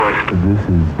This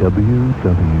is www.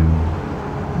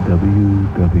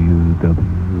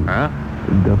 Huh?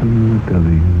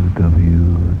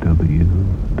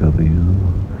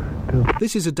 www.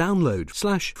 This is a download /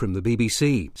 from the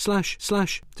BBC /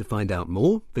 to find out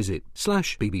more visit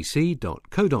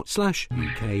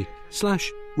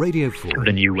 /bbc.co.uk/radio 4.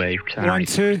 The new wave. 1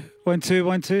 2 1 2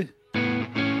 1 2.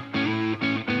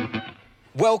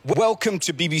 Welcome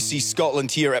to BBC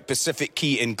Scotland here at Pacific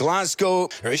Quay in Glasgow.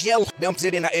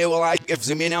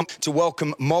 To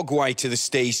welcome Mogwai to the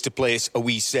stage to play us a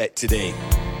wee set today.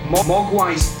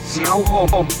 Mogwai's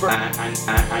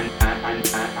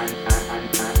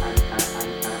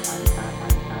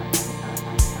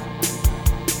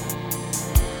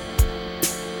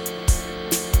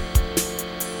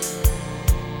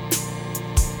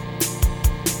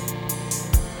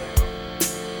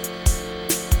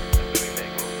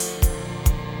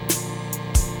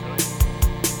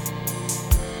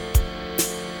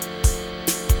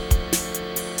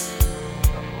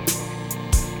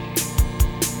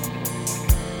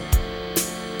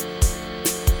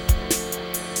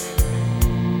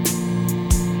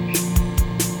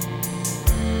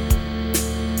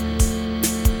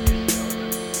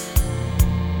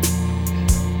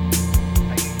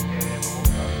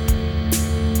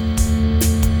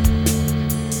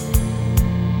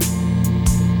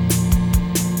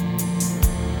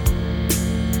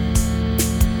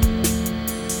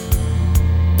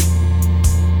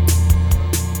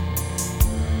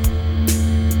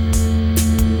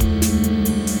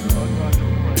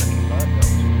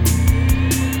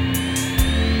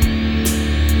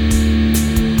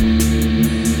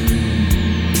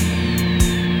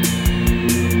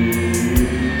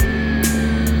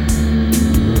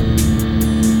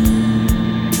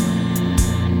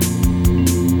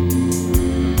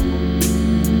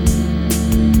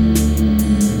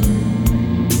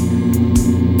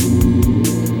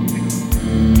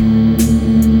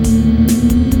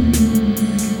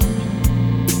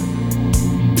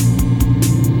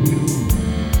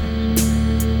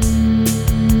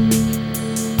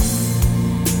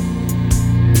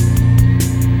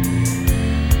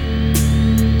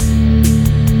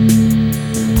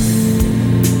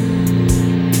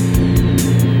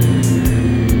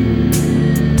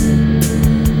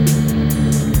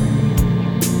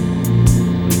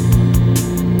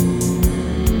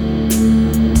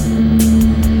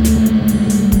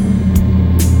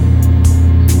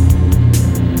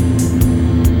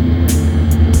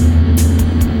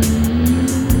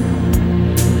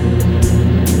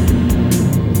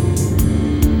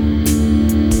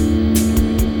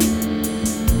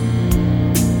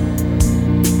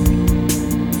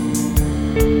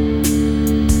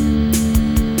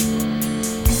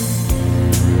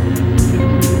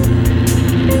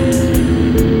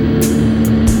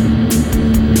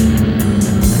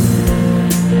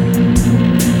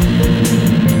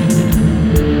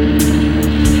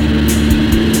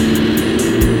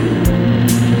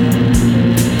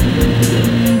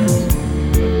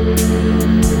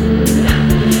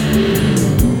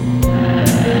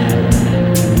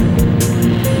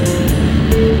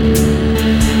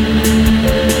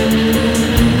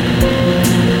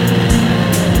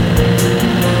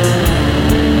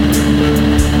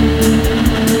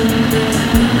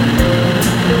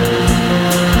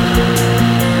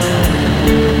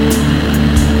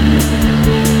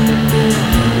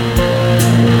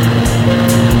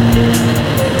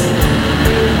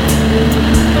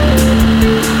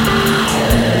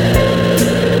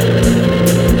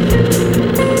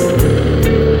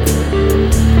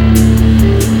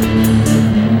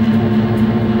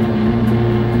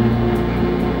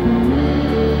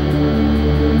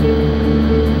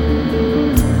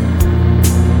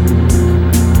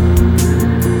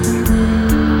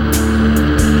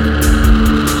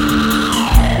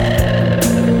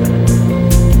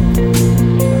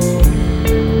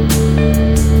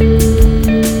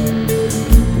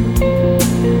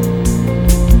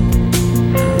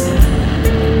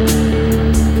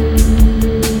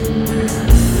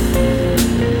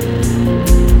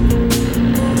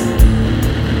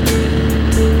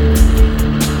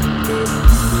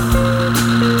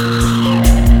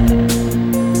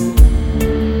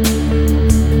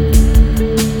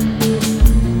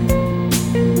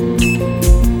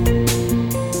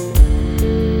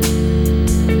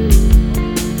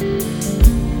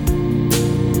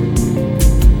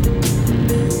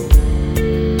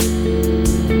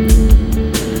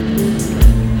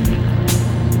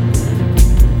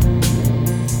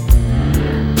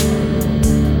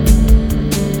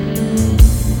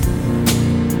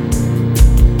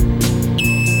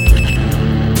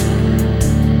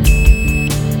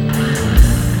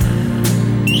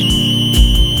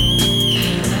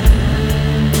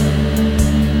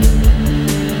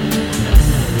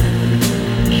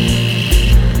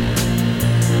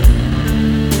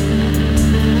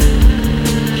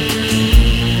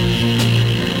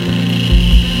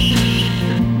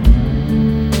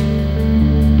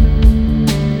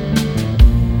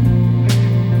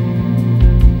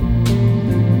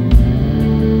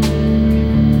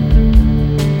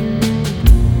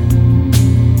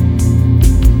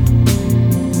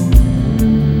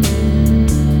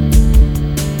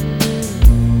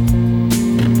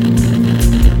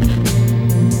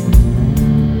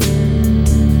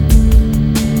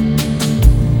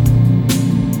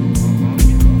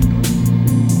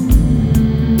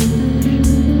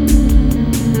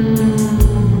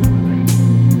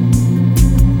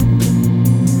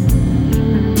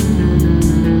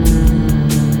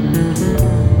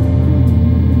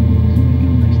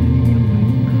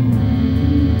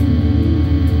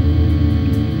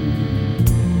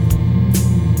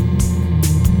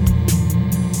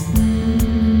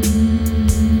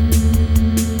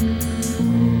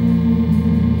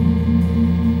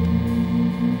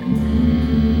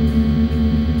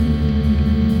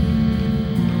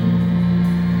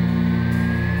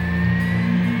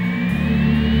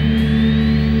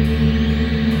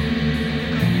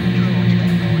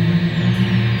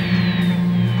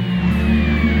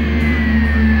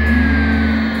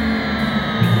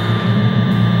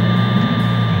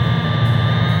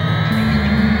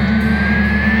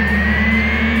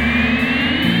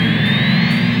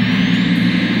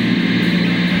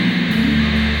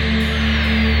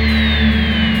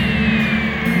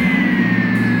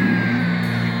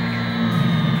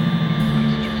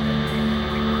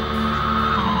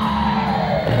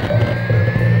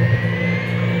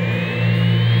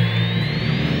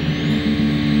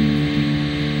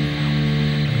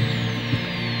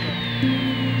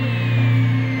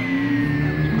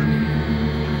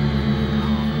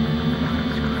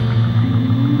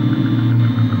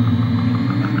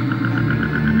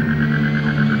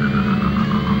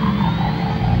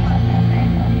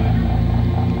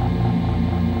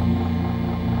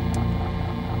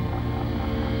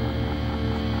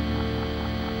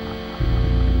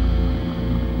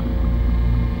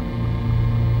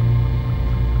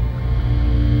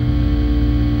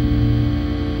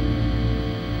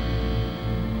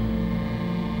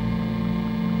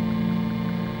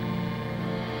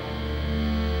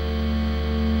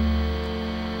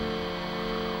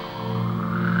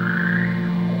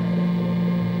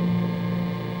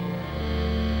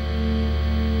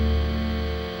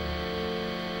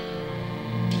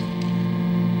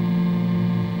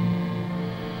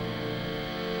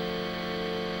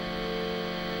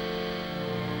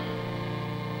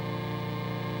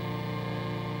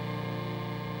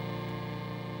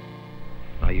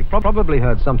you've probably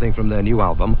heard something from their new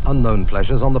album, Unknown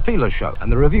Pleasures, on The Peelers Show,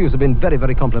 and the reviews have been very,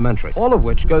 very complimentary. All of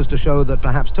which goes to show that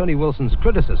perhaps Tony Wilson's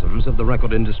criticisms of the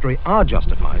record industry are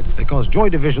justified, because Joy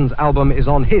Division's album is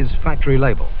on his factory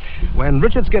label. When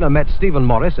Richard Skinner met Stephen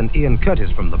Morris and Ian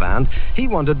Curtis from the band, he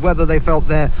wondered whether they felt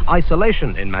their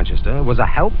isolation in Manchester was a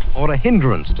help or a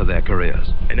hindrance to their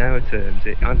careers. In our terms,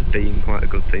 it has been quite a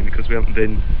good thing, because we haven't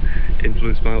been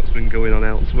influenced by what's been going on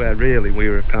elsewhere. Really, we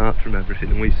were apart from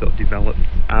everything, and we sort of developed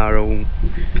our own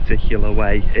particular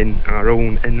way in our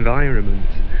own environment.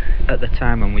 At the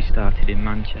time when we started in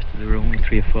Manchester, there were only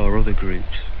 3 or 4 other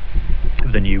groups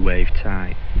of the new wave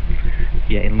type.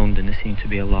 Yet in London there seemed to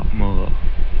be a lot more.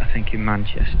 I think in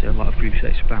Manchester a lot of groups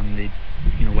expanded,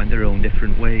 went their own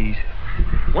different ways.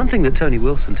 One thing that Tony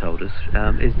Wilson told us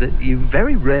is that you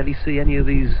very rarely see any of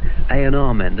these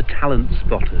A&R men, the talent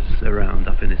spotters, around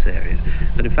up in this area.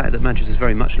 That in fact that Manchester's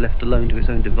very much left alone to its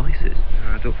own devices.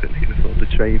 I don't think they can afford the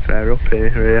train fare up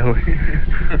here, really.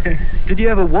 Did you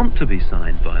ever want to be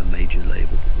signed by a major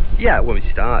label? Yeah, when we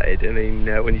started,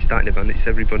 when you start in a band, it's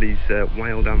everybody's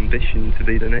wild ambition to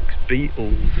be the next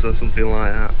Beatles or something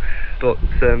like that. But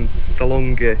the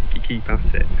longer you keep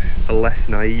at it, the less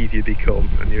naive you become,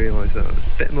 and you realise that there's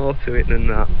a bit more to it than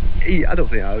that. I don't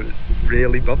think that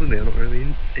really bothered me. I'm not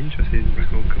really interested in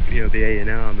record company, the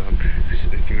A&R man.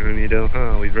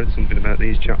 We've read something about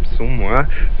these chaps somewhere,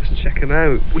 let's check them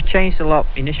out. We changed a lot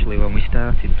initially when we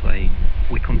started playing.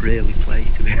 We couldn't really play,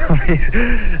 to be honest.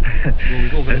 Well,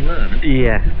 we've all got to learn.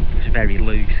 Yeah, it was very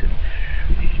loose, and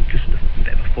it was just a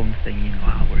bit of a fun thing,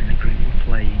 we're in a group, we're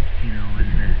playing,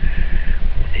 and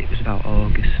it was about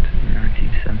August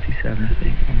 1977, I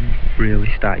think, when we really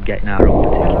started getting our own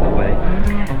particular way.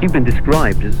 You've been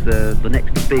described as the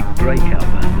next big breakout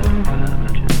band of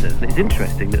Manchester. It's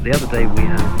interesting that the other day we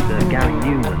had Gary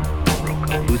Newman on Rock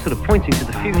On, who was sort of pointing to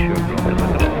the future of rock. I've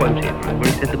got a quote here from him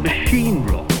where he said that machine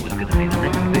rock was going to be the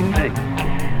next big thing.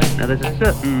 Now there's a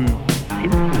certain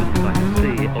influence I can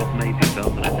see of maybe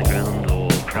Velvet Underground or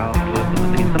Kraftwerk or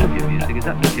something in some of your music. Is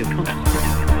that what you're consciously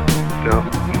doing? No.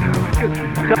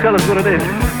 Tell us what it is.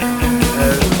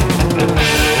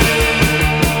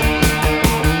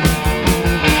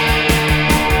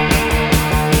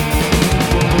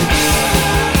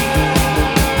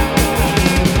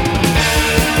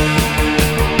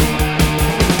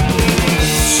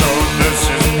 So this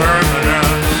is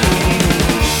permanent,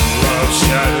 love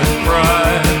shattered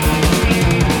pride.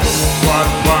 What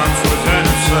once was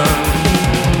innocent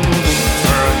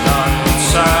turned on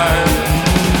inside.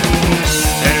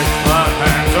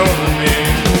 Over me,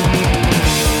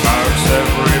 marks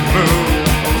every move,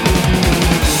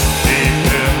 deep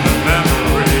in the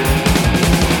memory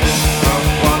of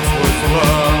what was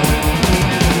love.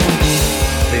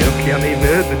 I haven't even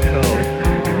heard the call.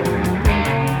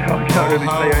 I can't really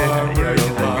say anything.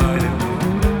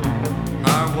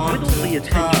 With all the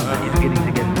attention that you're beginning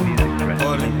to get in the music press,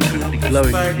 the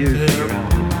glowing reviews for your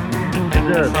album,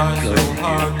 deserves glowing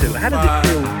reviews too. How does it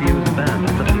feel for you as a band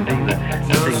to suddenly be the thing that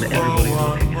everybody's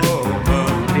looking at?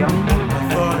 To be honest,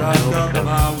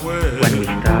 when we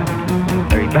started,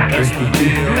 very bad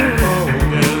reviews.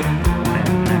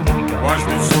 Watch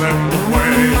me slip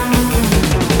away.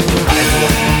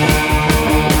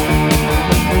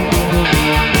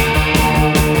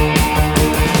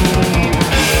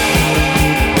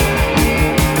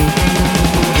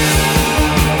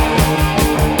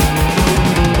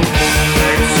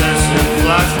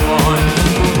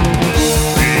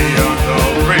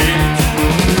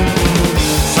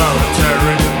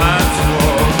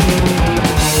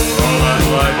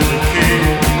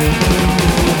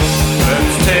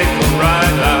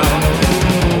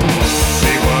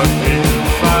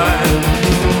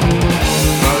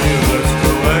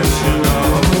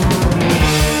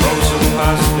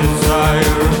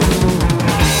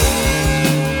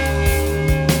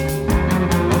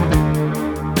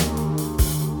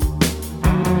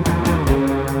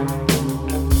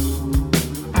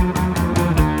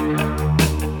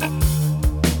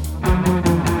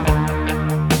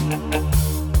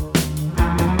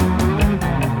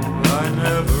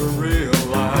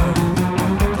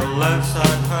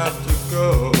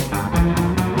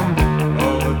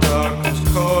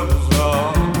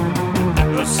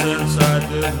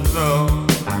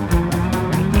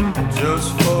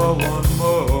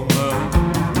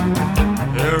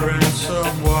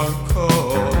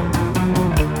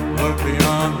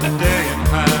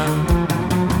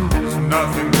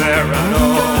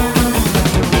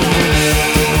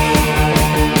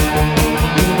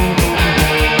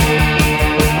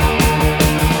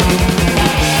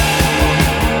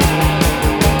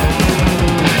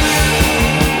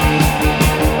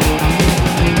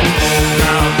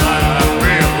 Now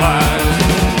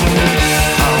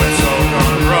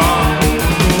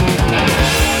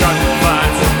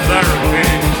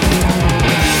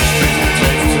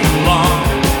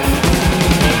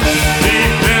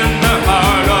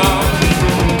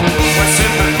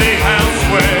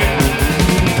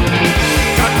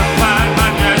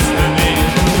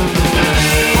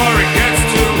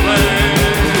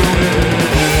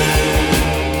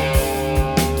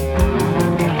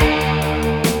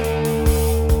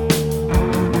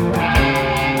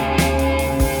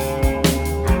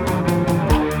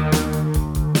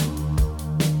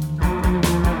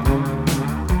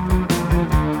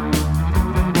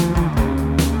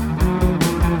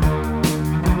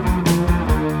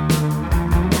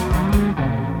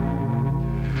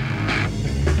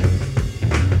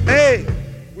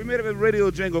radio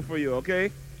jingle for you,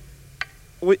 okay?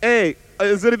 Hey,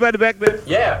 is anybody back there?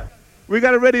 Yeah. We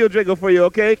got a radio jingle for you,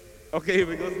 okay? Okay, here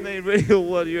we go. Name Radio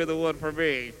 1, you're the one for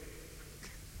me.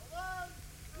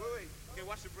 Wait. Okay,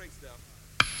 watch the breaks now.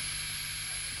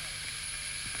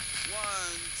 1,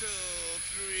 2,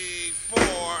 3,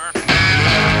 4.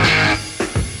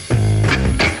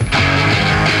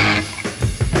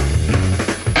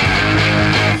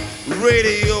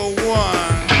 Radio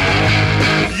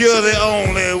 1, you're the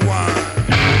only one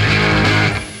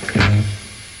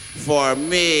for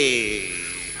me.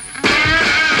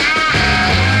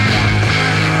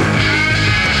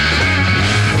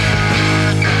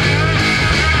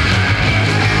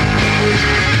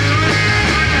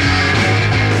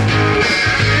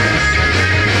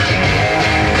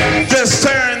 Just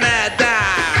turn that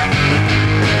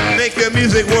dial, make your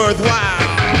music worthwhile.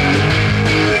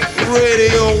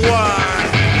 Radio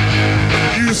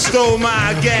 1, you stole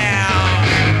my gal,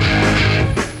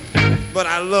 but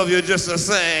I love you just the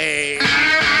same.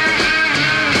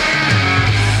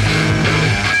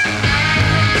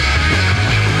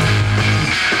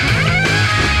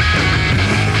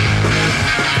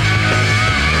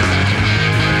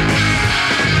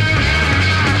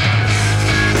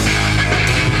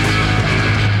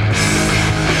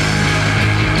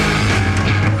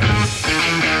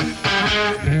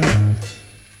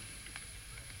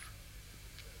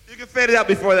 Fade it out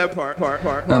before that part.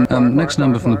 Next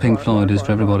number from the Pink Floyd is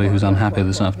for everybody who's unhappy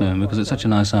this afternoon, because it's such a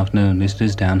nice afternoon, at least it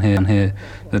is down here,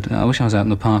 that I wish I was out in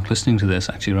the park listening to this,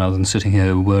 actually, rather than sitting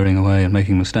here whirring away and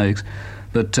making mistakes.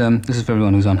 But this is for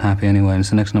everyone who's unhappy anyway, and it's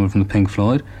the next number from the Pink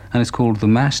Floyd, and it's called The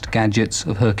Masked Gadgets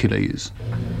of Hercules.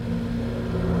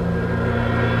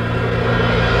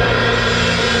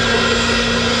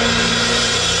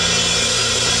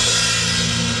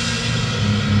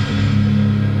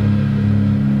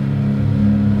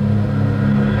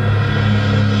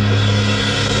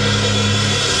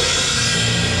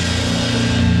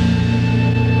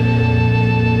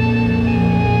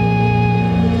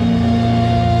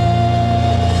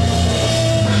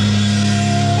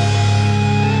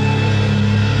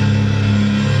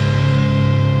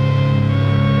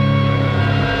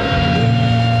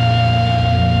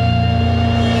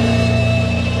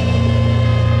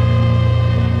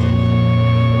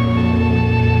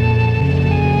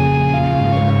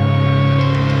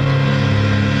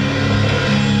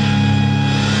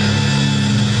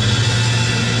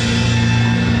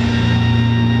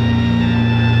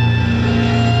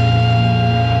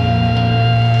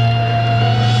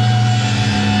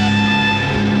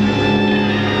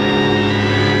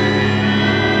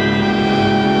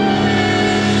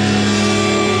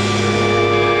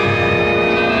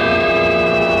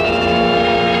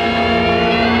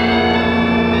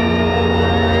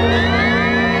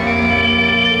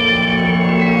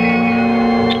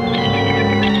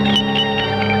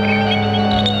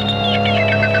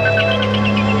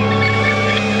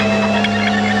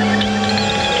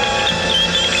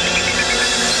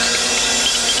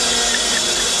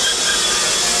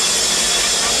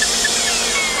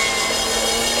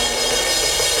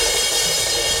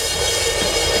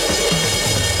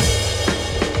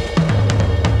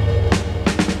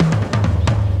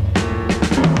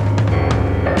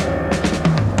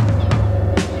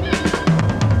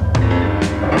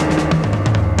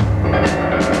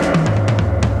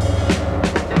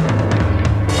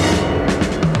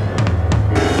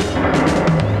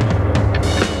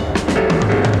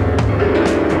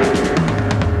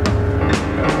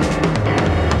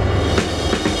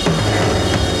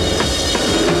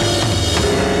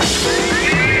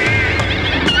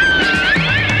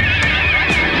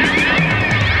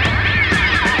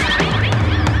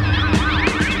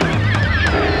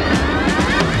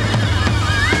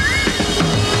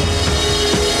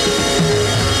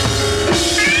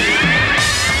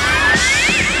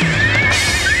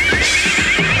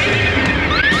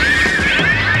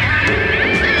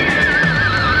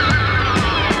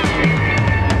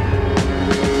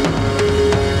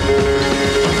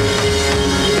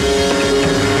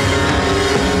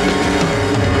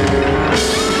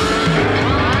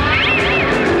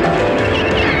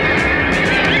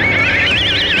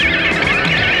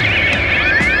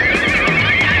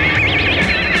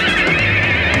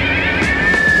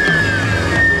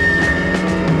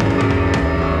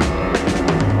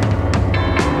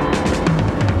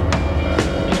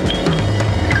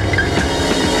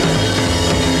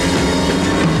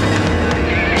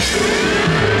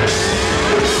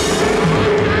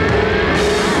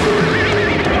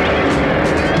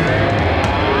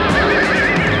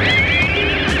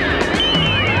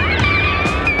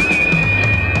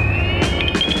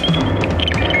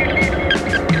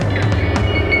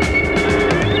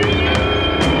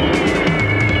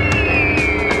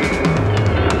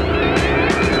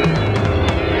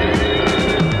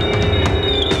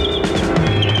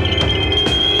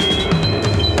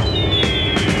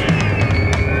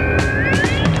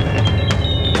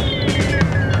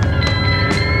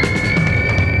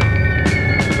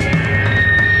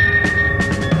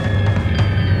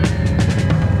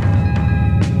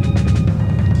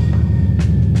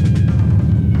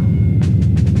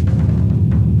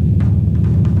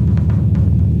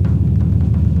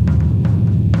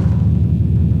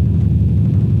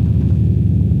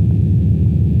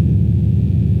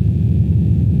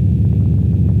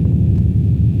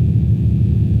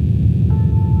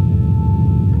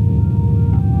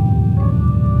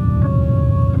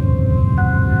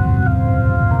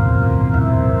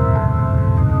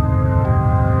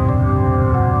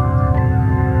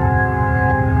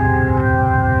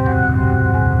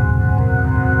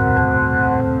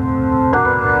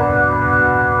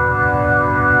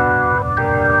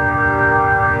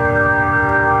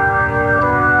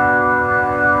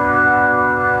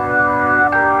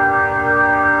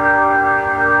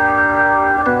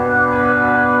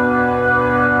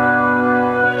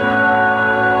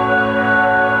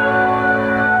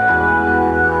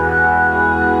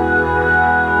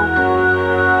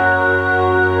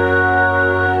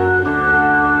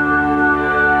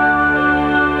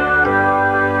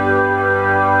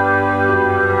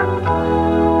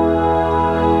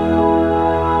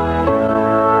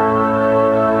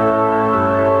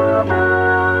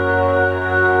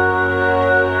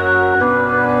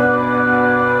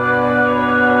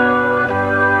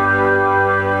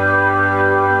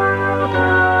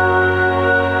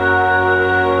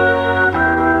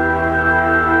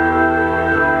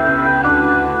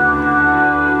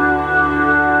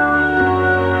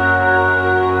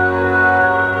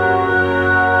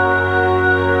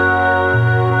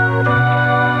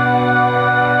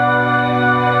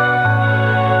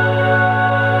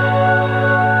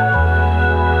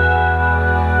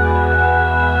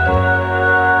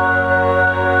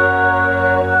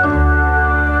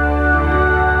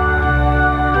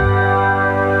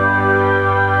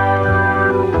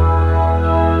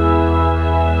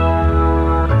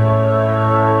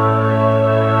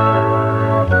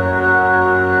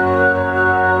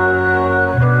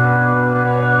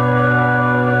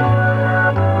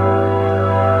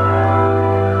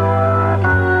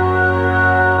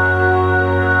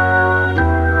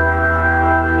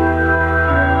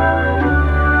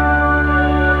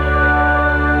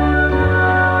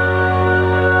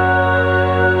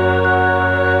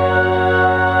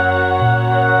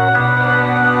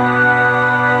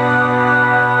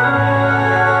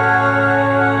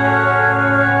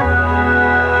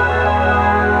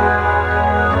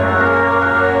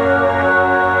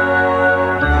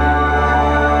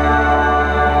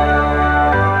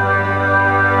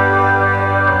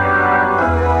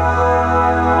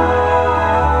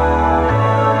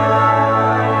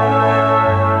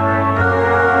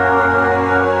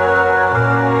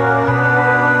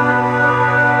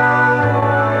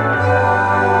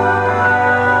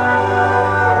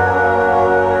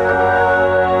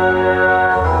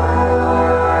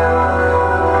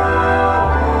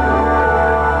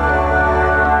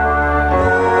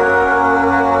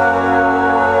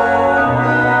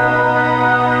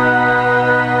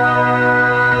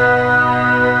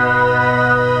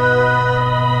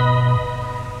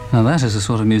 Now that is the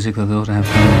sort of music that they ought to have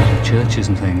coming out of churches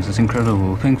and things. It's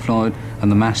incredible. Pink Floyd and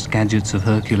the massed gadgets of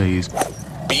Hercules.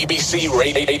 BBC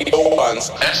Radio 1's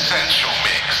Essential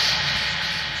Mix.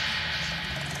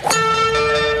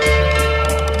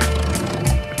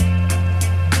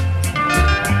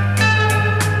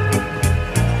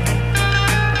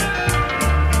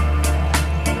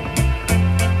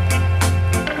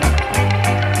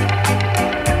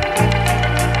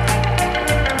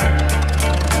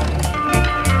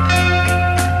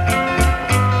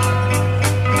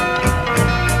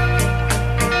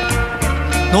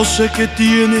 No sé qué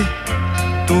tiene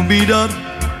tu mirar,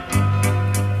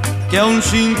 que aún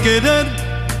sin querer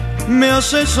me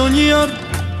hace soñar.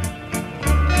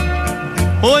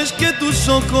 O es que tus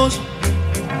ojos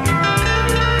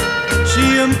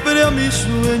siempre a mis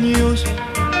sueños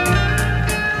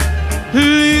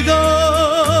ligados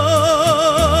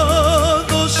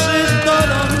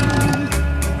estarán.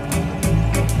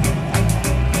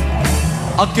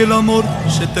 Aquel amor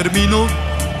se terminó,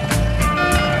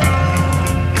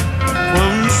 fue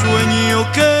un sueño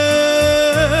que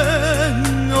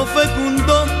no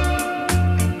fecundó.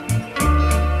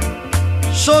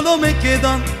 Solo me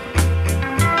queda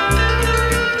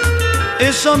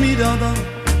esa mirada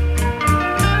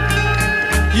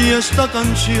y esta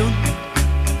canción,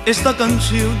 esta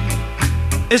canción,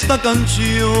 esta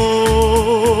canción.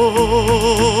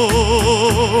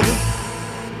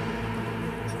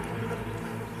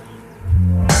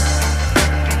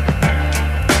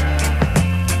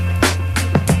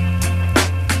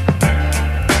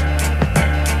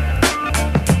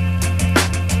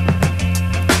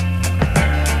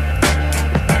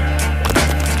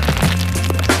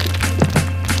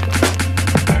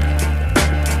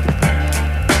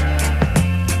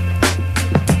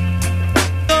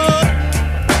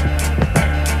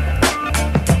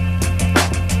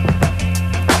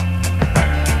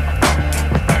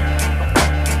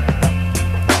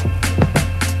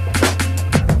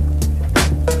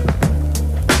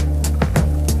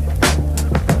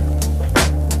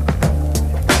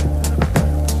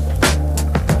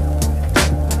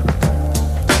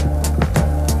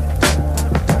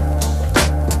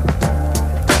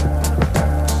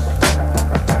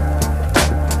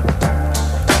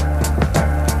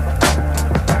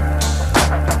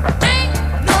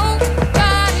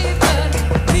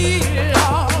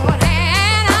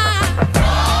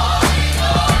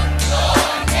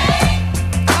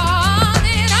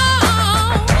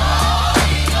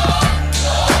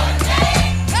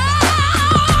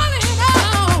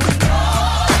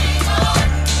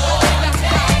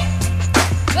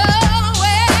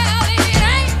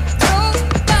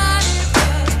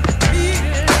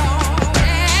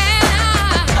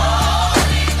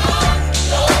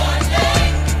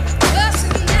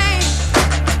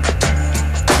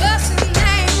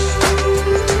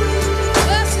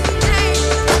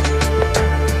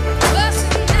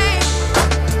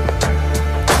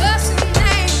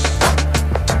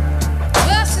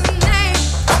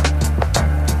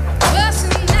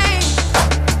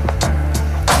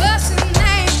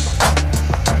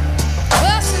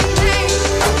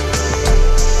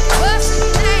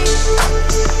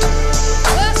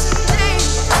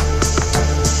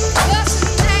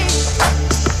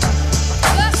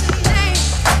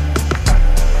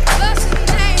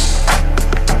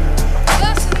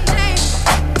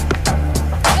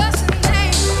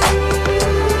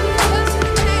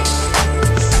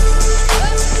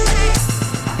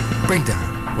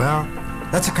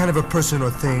 That's a kind of a person or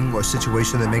thing or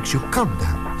situation that makes you come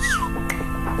down.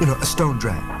 You know, a stone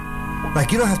drag.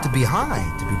 Like, you don't have to be high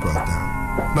to be brought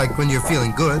down. Like when you're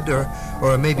feeling good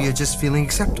or maybe you're just feeling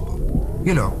acceptable.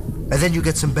 You know, and then you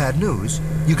get some bad news,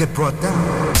 you get brought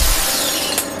down.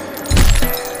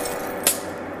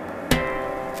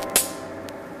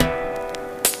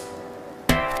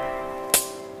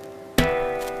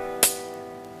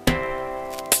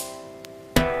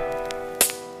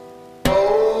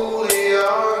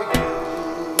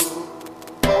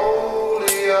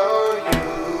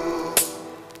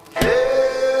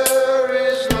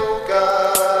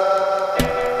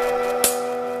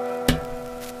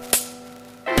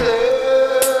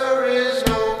 There is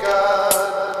no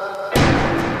God.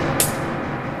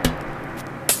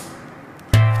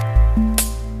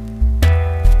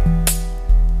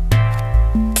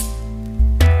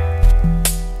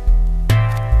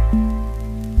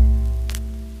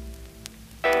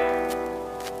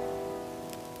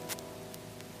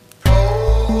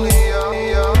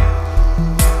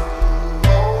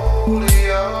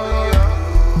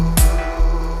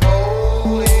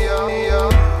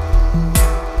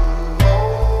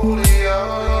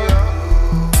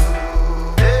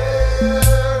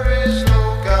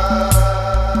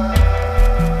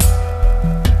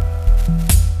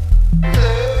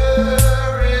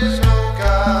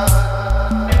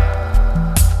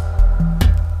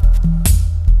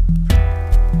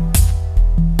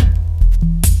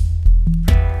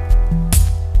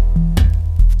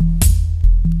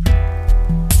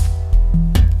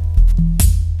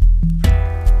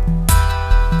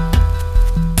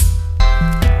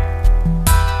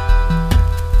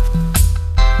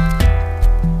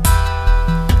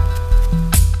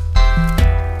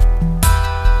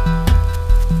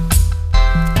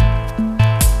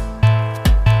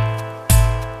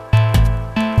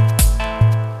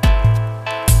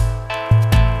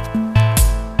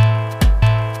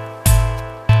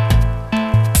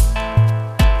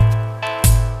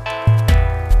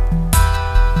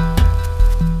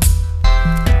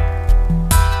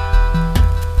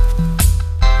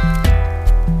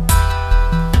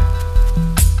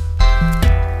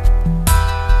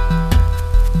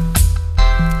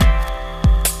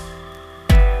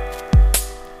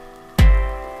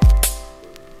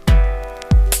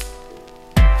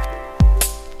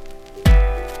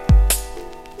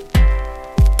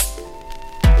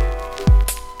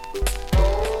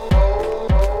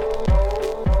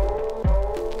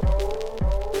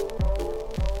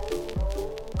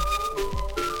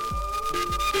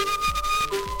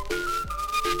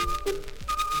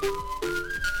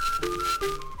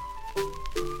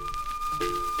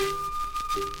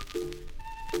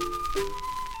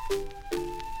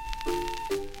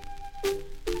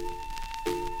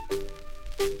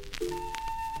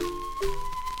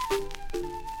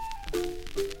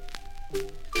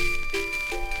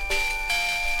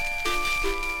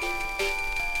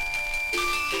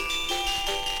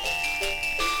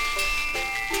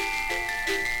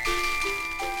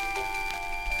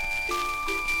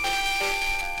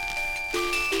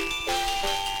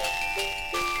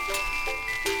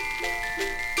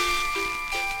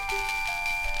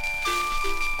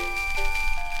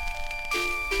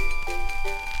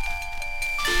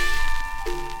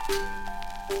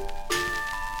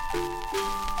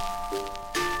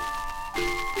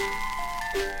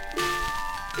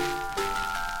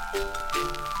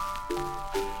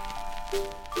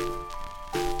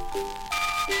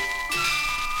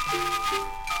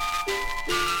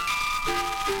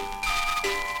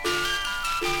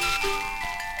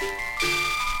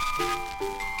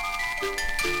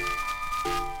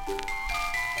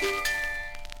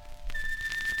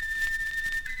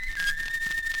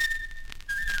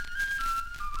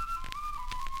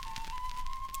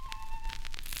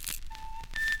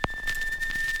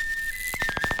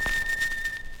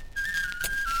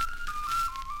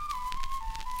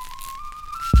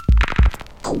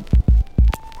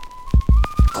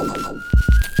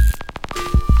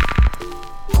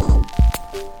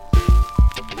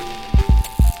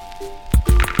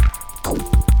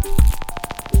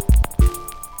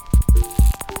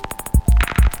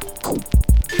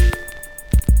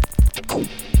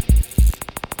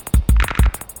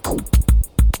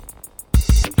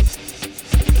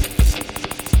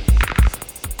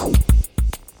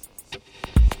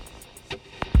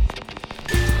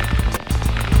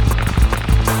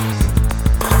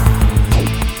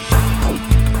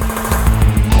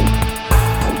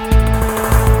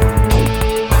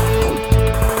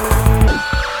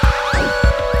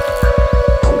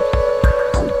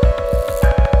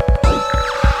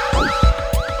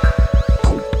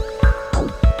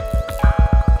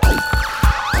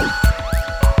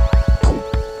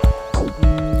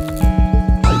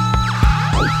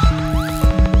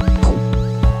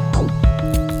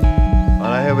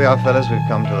 we are, fellas. We've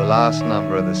come to the last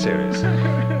number of the series.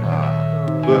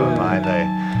 Never mind,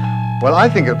 Well, I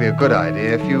think it would be a good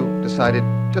idea if you decided,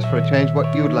 just for a change,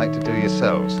 what you'd like to do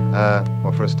yourselves.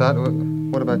 Well, for a start,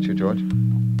 what about you, George?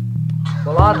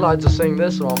 Well, I'd like to sing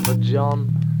this one for John,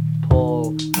 Paul,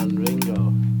 and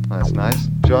Ringo. That's nice.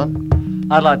 John?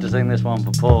 I'd like to sing this one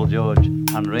for Paul, George,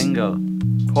 and Ringo.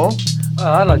 Paul?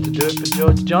 Well, I'd like to do it for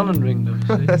George, John, and Ringo.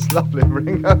 That's lovely,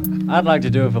 Ringo. I'd like to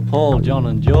do it for Paul, John,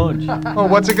 and George. Oh,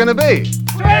 what's it going to be?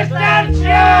 Twist and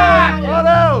shout! What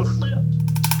else?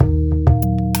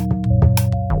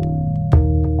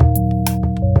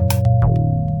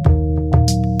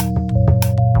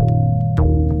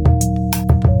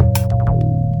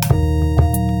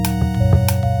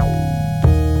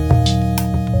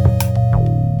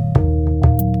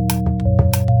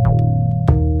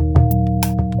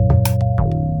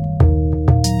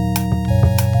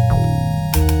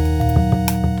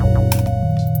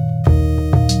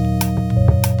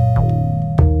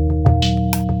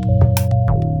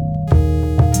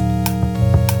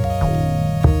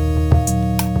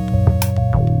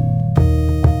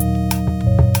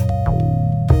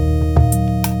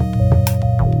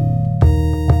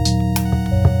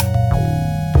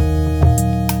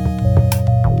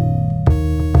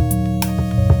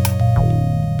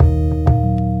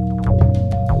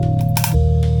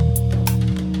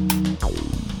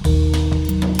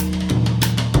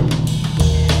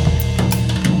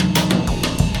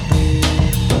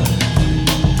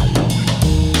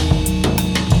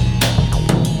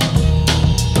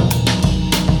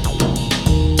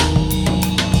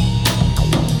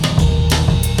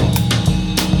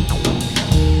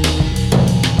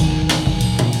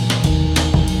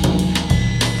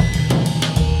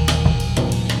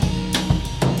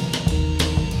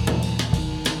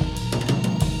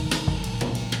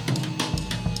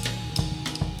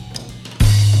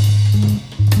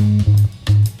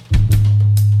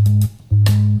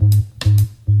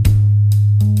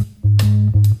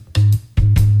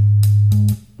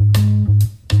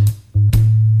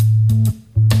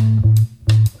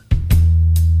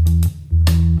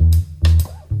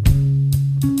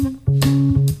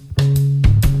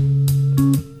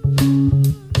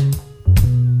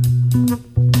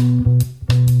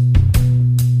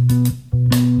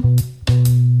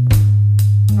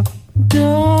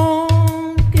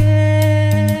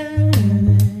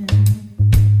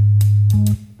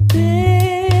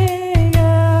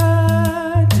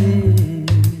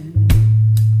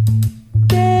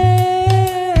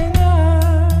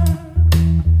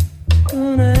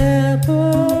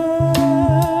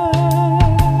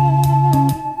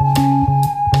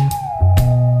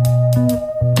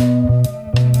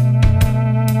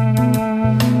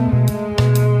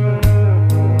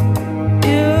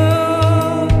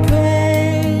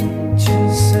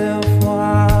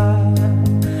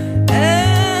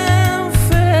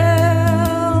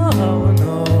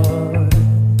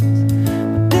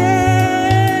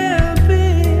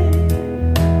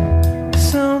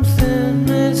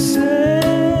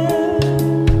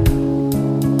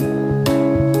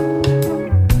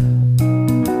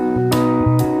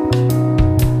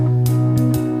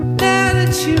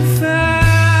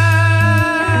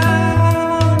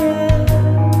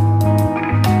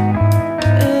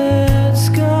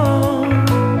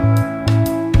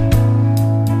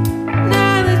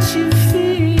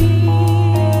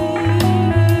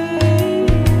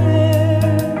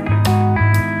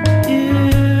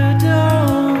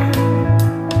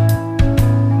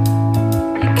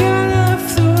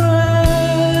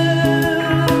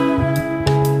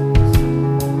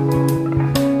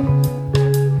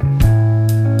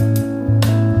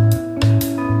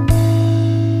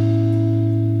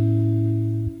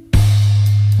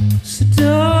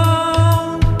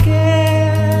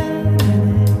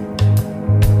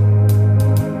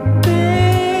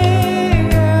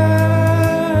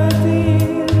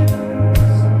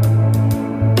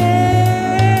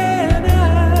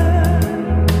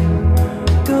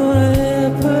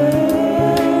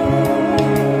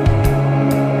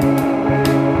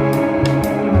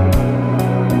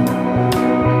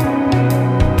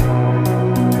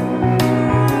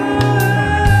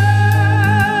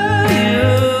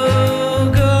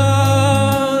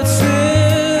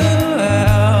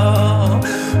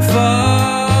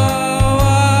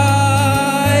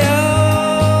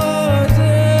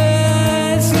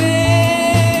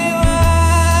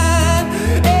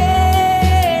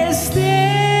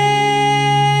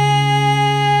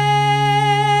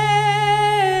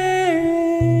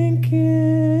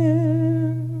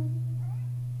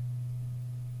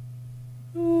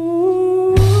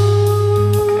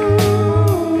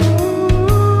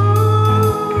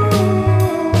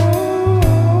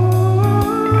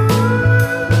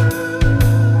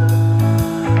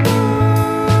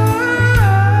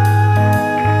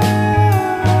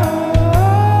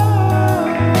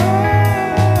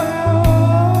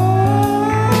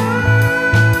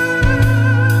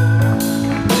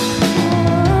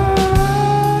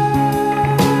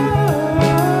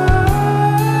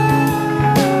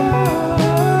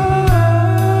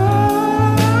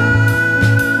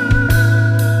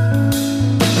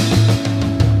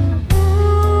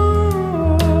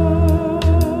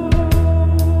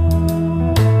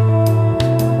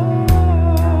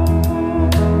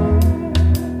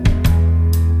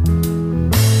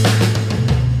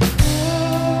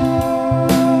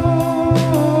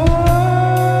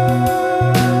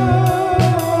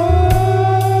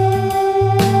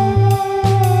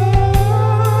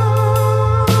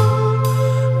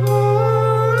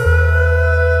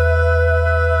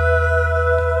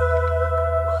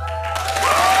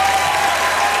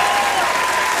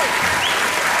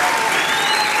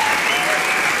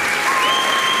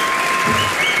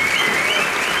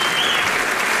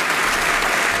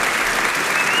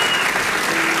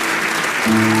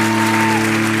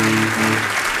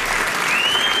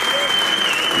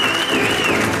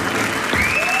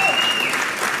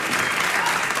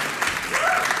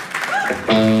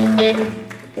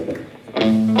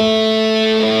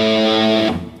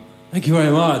 Thank you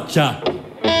very much.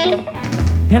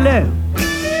 Hello.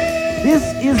 This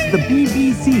is the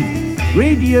BBC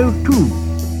Radio 2.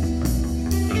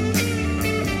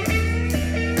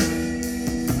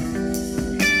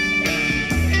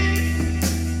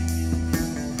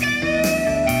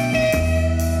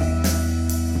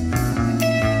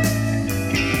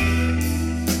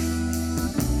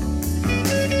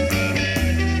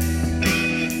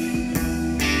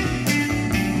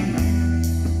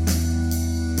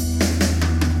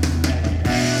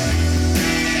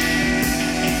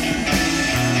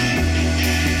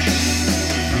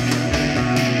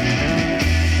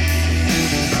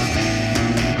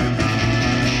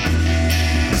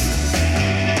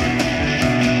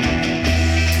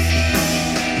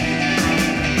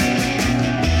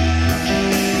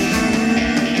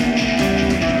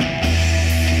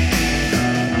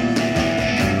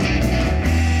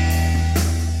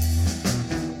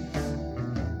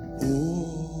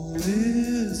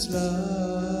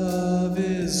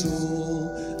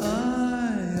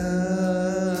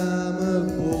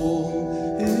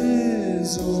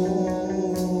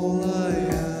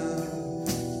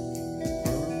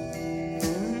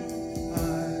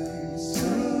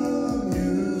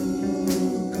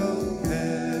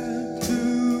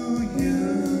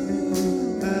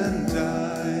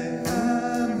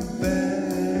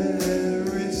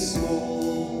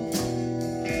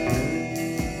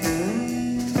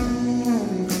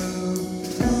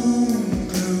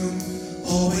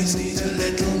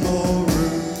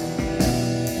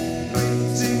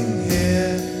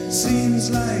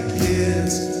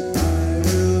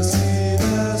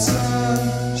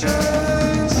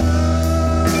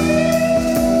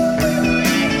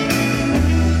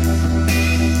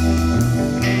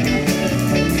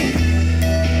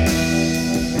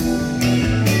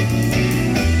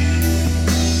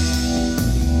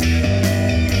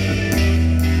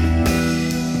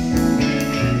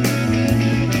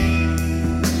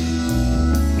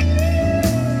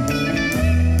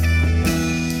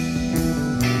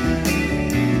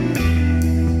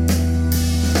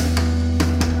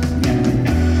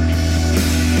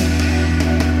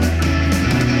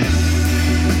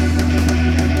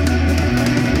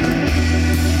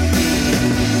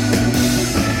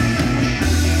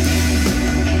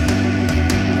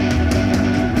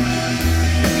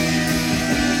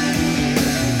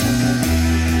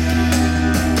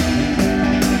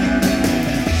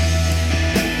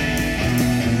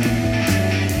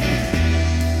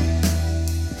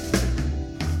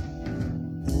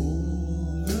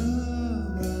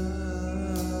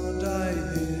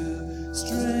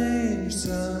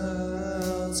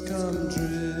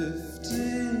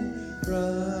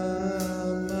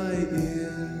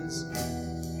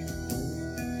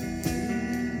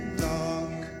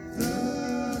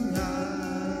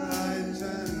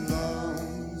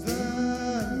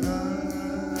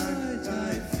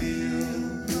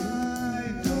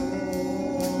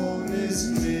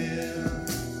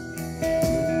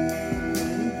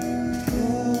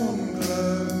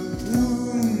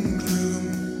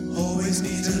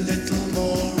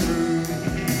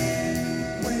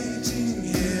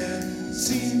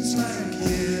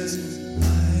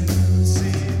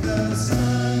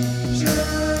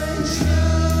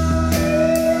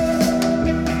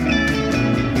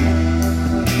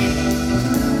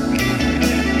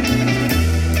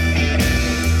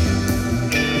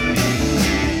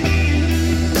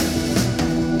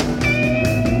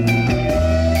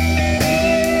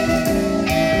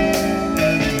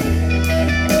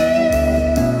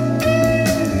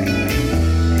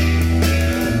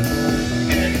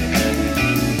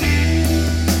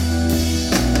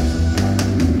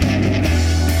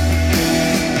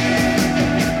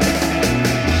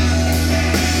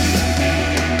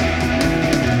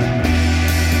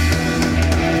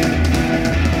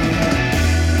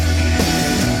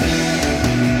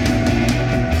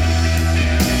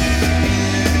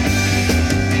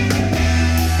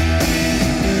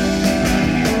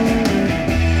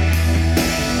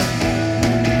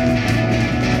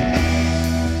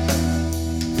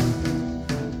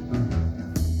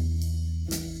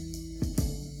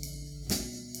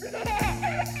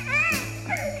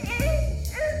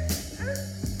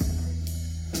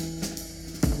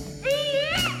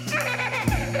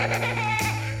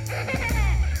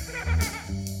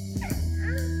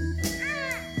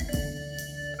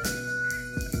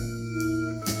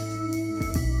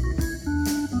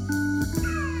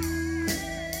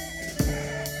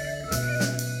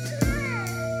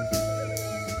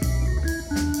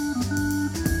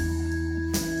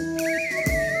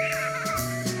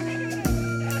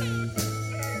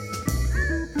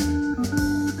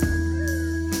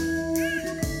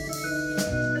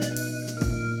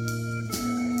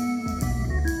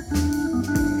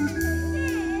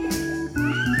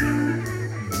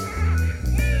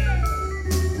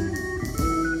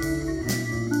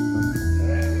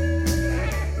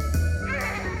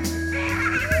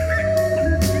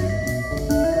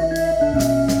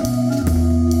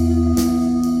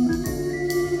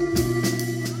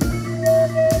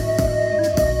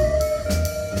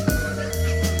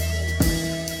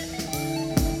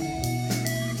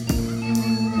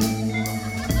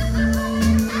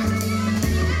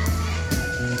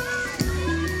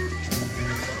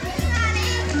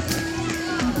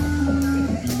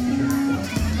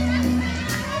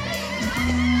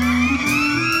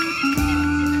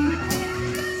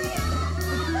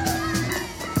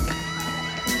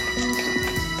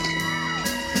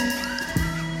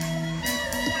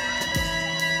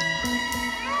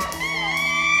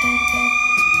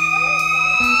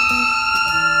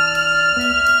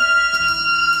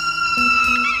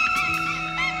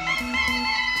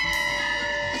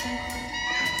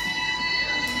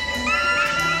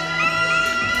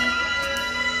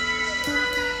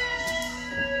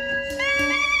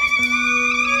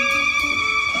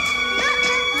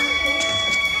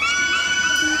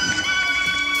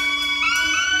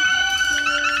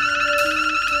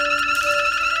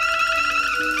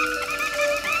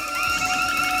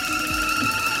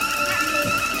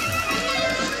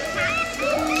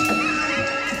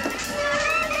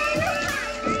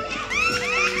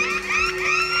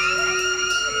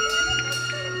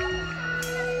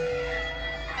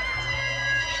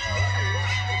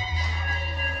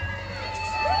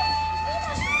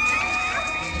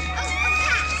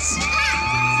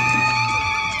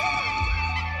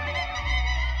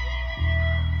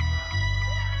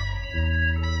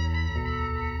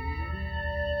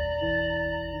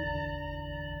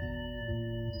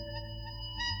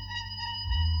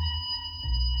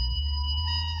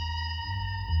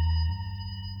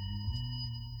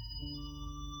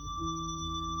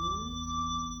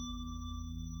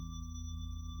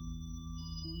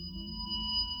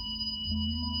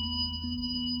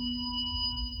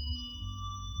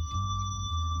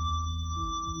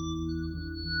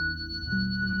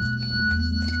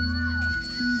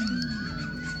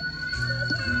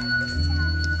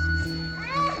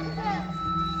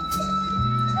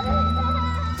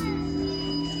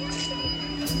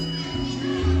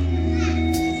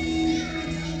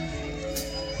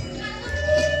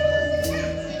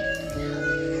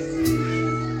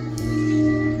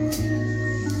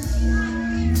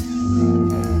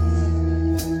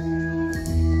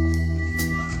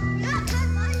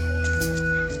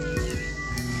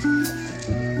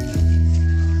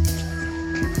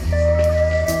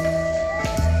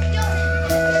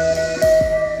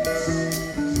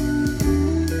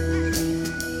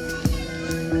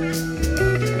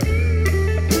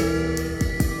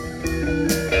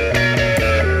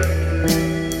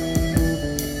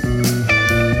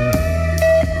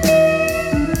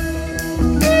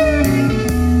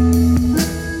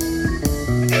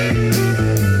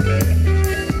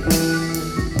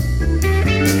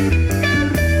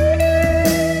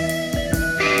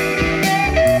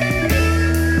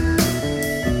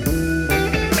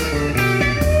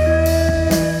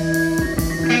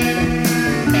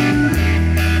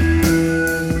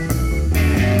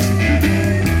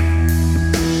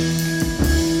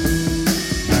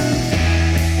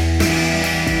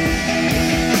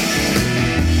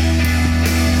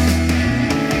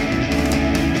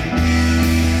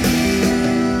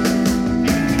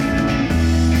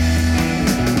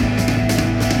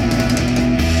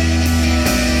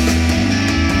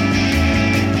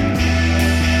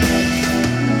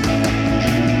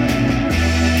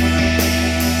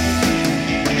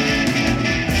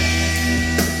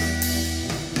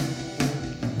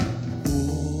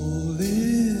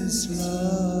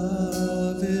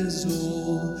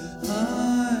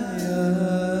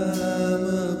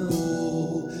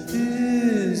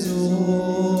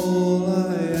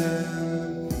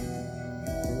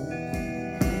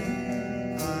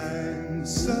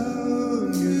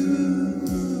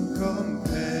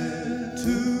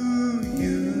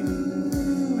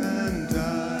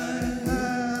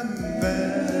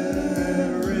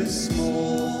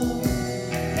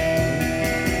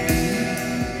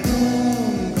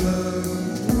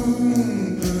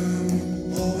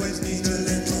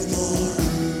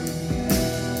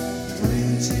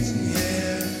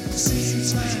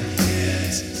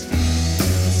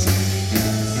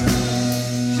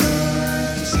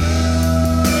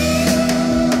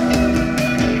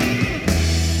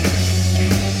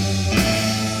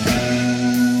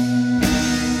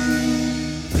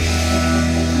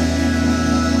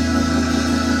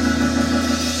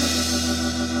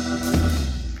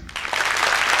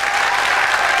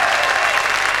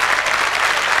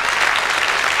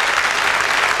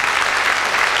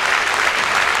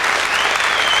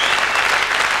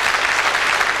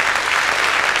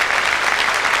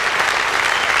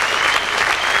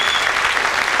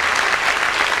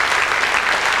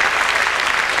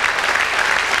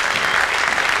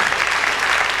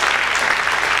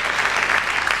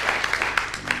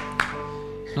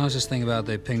 The nicest thing about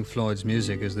the Pink Floyd's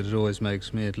music is that it always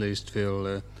makes me at least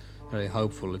feel very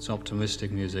hopeful. It's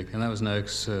optimistic music, and that was no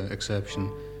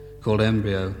exception. Called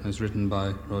Embryo, it was written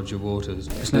by Roger Waters.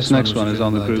 This next one is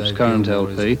on the group's current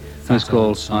LP, and it's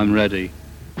called I'm Ready.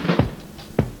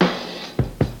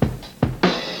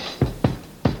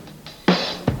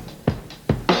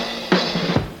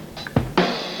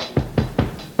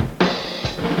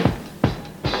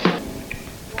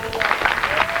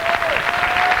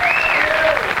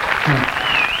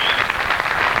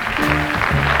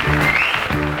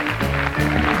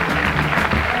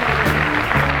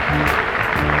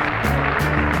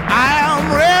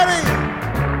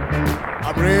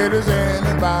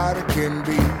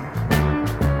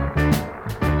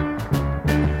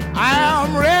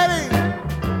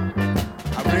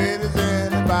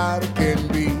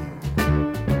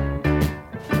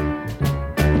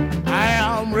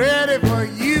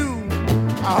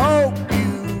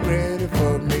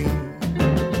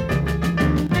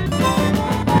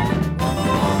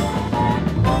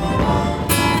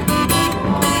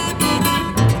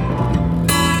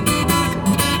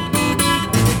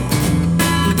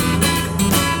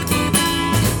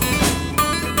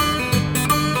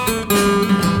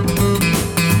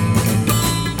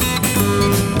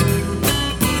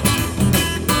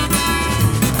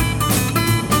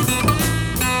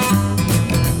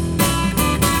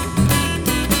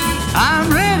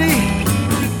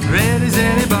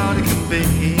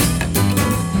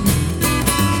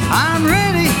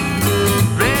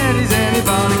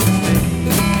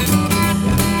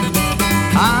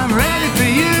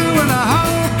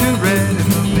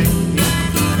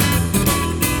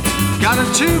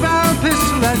 Two-barrel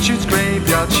pistol that shoots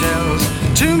graveyard shells,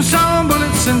 tombstone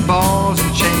bullets and balls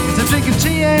and chains. I'm drinking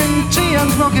TNT, I'm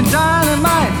smoking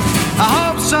dynamite. I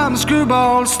hope some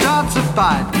screwball starts a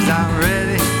fight, 'cause I'm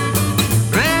ready,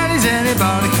 ready as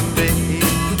anybody can be.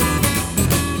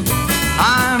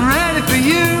 I'm ready for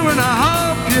you and I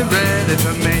hope you're ready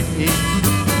for me.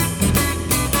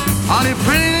 All you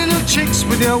pretty little chicks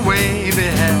with your wavy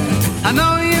hair, I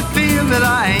know you feel that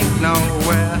I ain't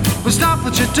nowhere. Well, stop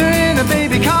what you're doing and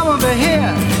baby, come over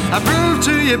here. I prove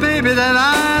to you, baby, that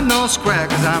I'm no square,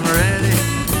 'cause I'm ready,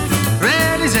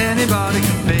 ready as anybody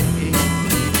can be.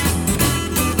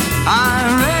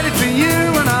 I'm ready for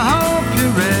you and I hope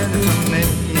you're ready for me.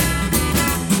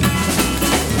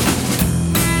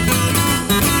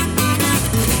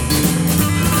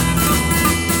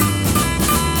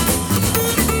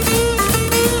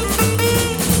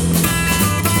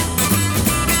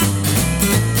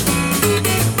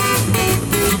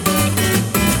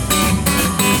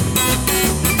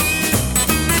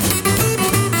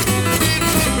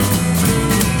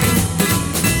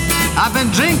 I've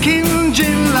been drinking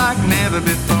gin like never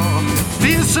before.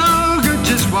 Feels so good,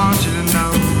 just want you to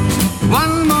know.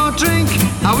 One more drink,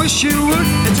 I wish you would.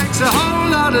 It takes a whole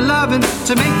lot of loving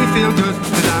to make me feel good.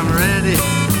 'Cause I'm ready,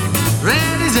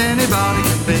 ready as anybody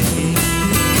can be.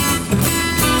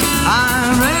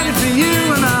 I'm ready for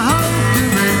you and I hope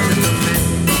you're ready for me.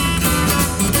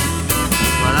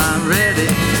 Well, I'm ready,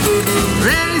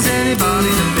 ready as anybody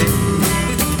can be.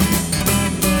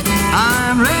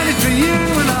 I'm ready for you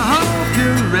and I hope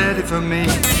you're ready for me.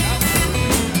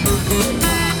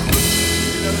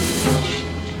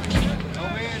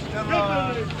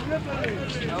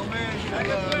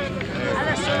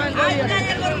 Adesso vengo io.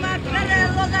 Dai col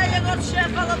maccherello, dai col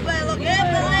cefalo bello, che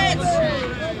bellezza!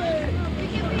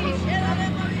 Ce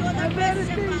l'avevo io da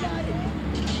queste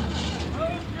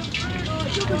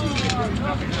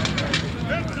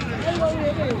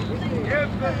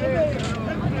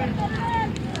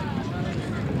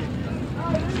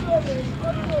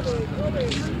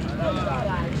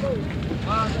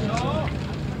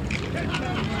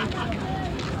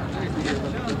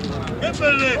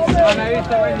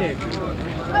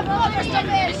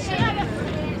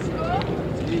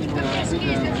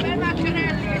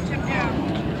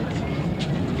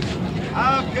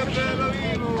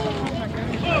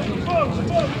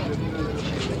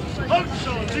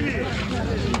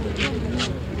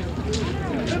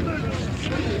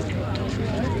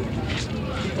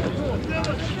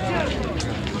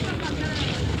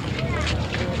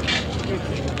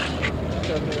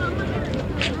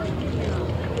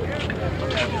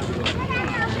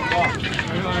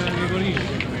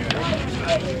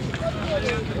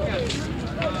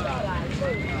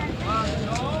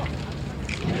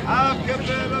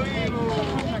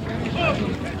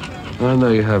And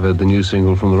there you have it, the new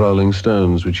single from the Rolling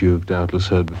Stones, which you've doubtless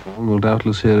heard before, and will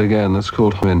doubtless hear again. That's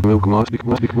called Min.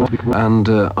 And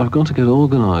I've got to get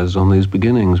organised on these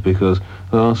beginnings, because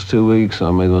the last 2 weeks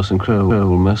I made the most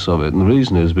incredible mess of it. And the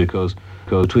reason is because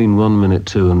between 1 minute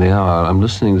 2 and the hour, I'm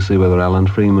listening to see whether Alan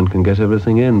Freeman can get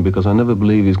everything in, because I never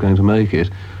believe he's going to make it,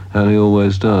 and he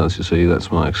always does, you see.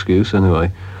 That's my excuse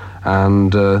anyway.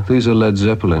 And these are Led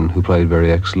Zeppelin, who played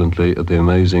very excellently at the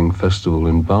amazing festival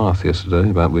in Bath yesterday,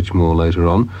 about which more later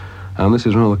on. And this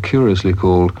is rather curiously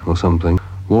called, or something,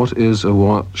 What Is a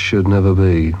What Should Never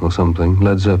Be, or something,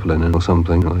 Led Zeppelin, or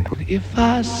something. If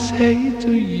I say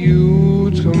to you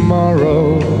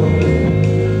tomorrow,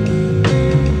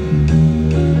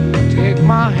 take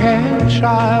my hand,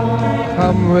 child,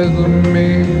 come with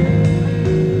me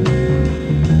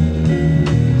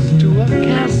to a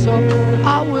castle,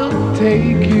 I will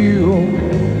take you.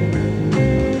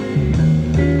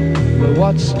 But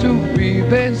what's to be,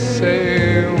 they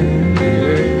say.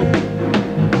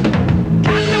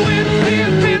 Catch the wind, see a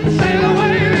fin, sail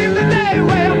away, leave the day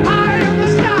way up high in the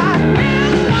sky.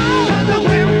 And the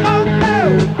wind won't blow,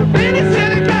 really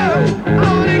silly go,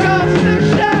 only goes to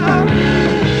show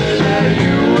that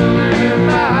you will be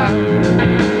mine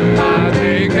by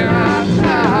taking our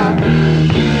time.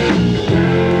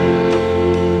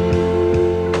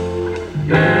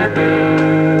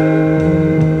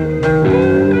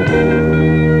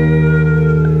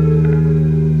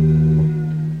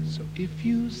 So if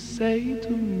you say to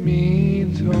me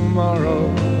tomorrow,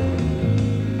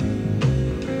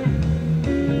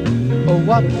 oh,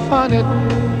 what fun it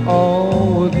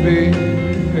all would be,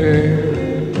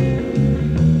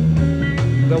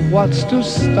 then what's to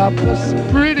stop us,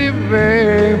 pretty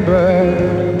baby?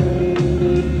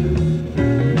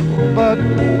 But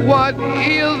what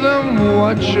is and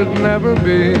what should never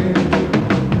be?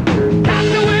 Catch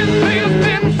the wind, feel a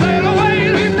spin, sail away,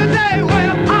 leave the day way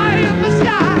up high in the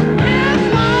sky. And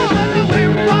more than the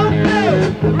wind won't blow,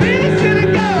 really silly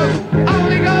go,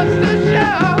 only goes to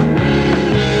show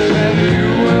that you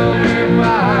will be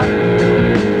mine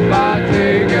by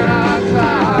taking our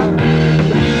time.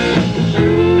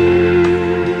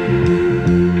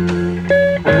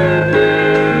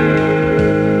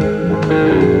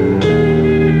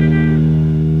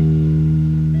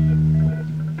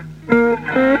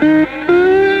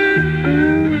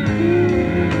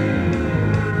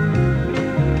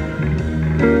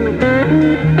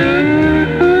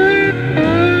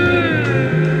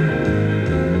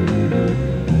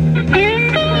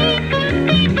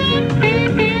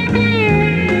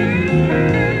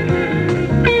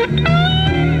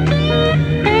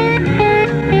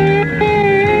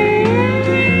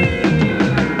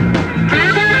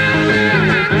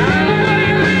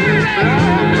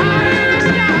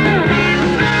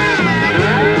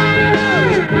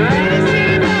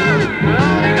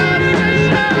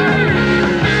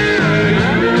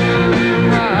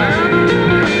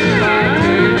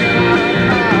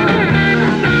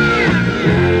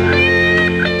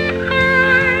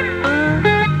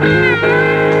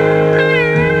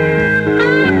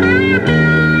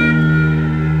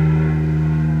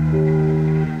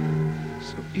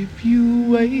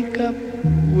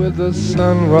 The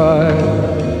sunrise,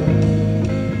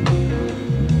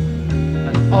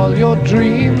 and all your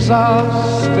dreams are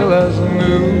still as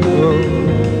new.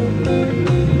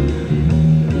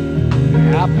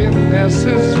 Happiness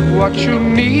is what you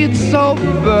need so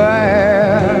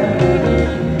bad.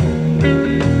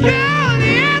 Yeah,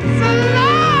 the answer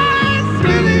lies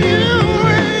with you,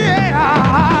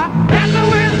 yeah. And the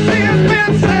wind has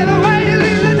been sailed away,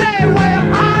 leave the day way up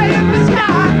high in the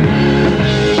sky.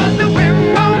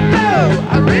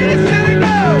 I really shouldn't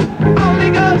go, only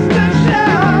goes to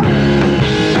show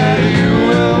that you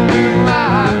will be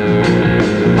mine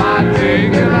by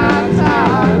taking our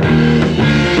time.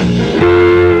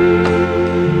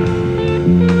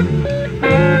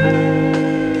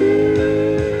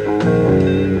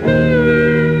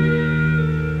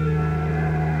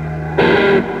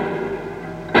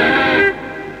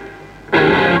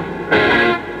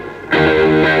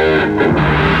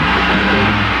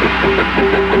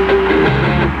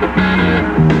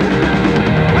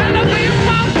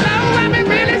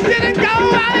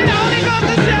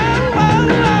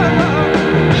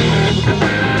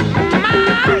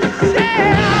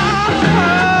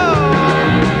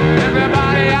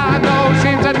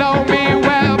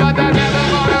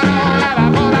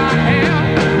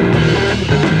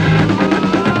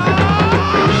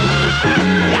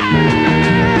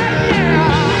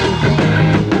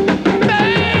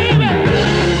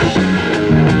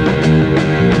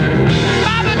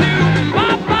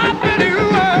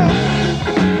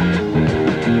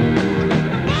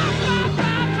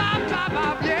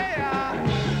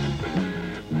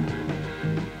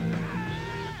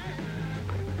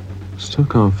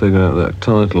 can't figure out that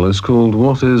title. It's called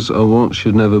What Is or What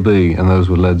Should Never Be, and those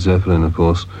were Led Zeppelin, of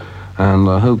course. And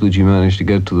I hope that you managed to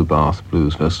get to the Bath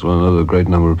Blues Festival. I know there are a great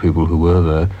number of people who were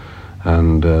there,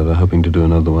 and they're hoping to do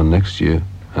another one next year.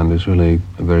 And it's really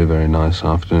a very, very nice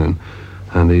afternoon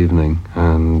and evening,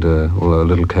 and although a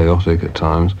little chaotic at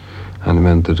times, and it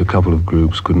meant that a couple of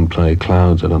groups couldn't play.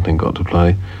 Clouds, I don't think, got to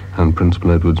play, and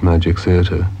Principal Edward's Magic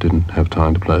Theatre didn't have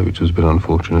time to play, which was a bit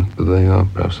unfortunate, but there you are.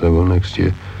 Perhaps they will next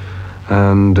year.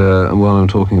 And while I'm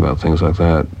talking about things like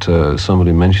that,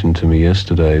 somebody mentioned to me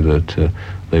yesterday that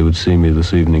they would see me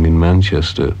this evening in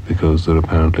Manchester, because there are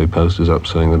apparently posters up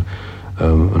saying that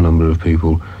a number of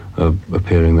people are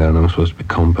appearing there, and I'm supposed to be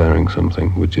comparing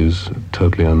something, which is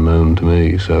totally unknown to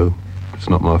me, so it's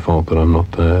not my fault that I'm not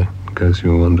there, in case you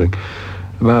were wondering.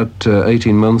 About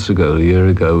 18 months ago, a year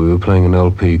ago, we were playing an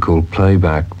LP called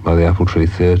Playback by the Apple Tree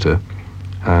Theatre,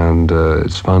 and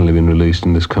it's finally been released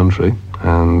in this country,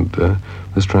 and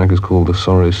this track is called The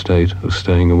Sorry State of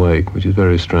Staying Awake, which is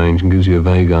very strange and gives you a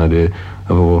vague idea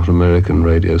of what American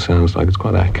radio sounds like. It's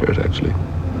quite accurate, actually.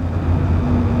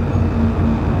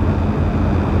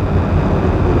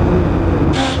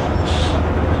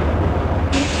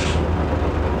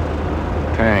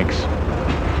 Thanks.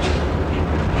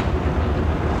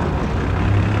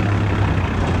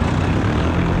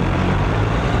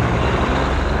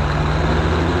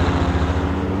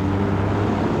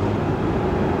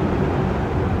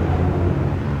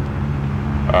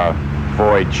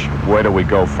 Voyage, where do we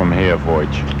go from here,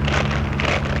 Voyage?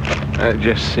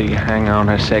 Just see, hang on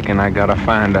a second, I gotta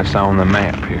find us on the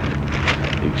map here.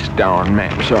 These darn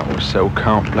maps are so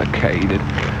complicated.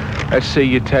 Let's see,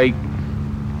 you take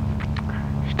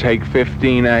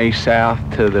 15A south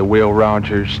to the Will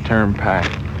Rogers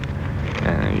Turnpike.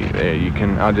 And there you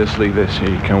can, I'll just leave this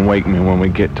here, you can wake me when we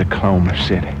get to Clomer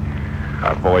City.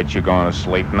 Voyage, you going to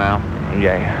sleep now?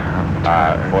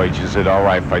 Yeah. Voyage, is it all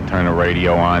right if I turn the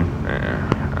radio on?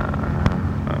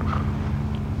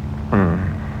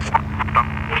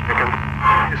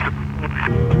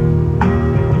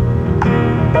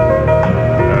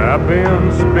 I've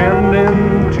been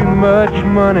spending too much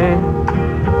money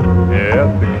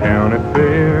at the county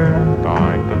fair,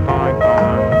 buying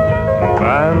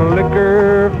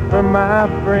liquor for my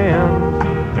friends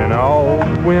and all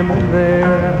the women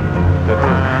there.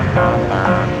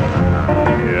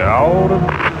 Yeah, all the...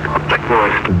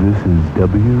 This is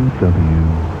WWW.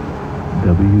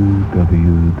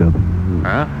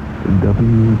 Huh?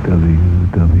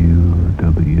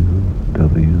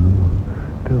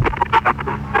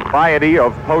 Variety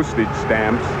of postage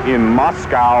stamps in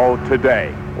Moscow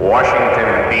today.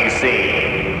 Washington,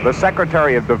 D.C. The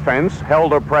Secretary of Defense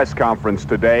held a press conference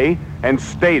today and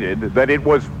stated that it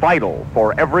was vital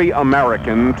for every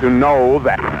American to know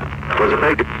that. It was a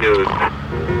big news.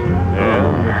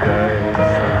 And the days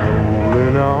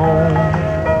rolling on.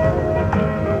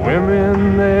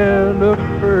 Women there look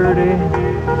pretty,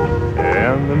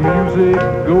 and the music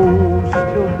goes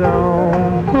till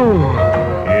dawn.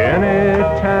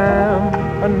 Anytime,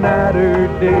 a night or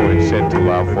day, it's set too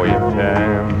loud for you.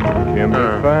 Time can be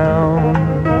found,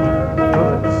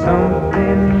 but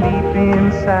something deep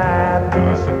inside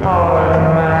this part of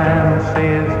mine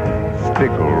says,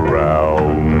 stick around.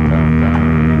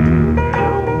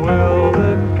 Well,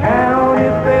 the county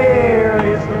fair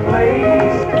is the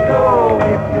place to go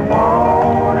if you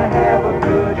want to have a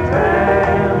good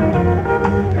time.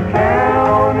 The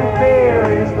county fair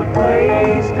is the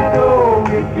place to go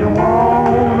if you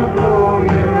want to blow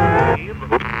your mind.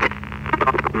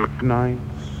 Night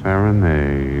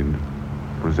Serenade,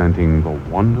 presenting the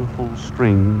wonderful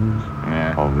strings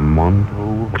of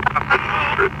Monto.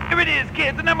 Here it is,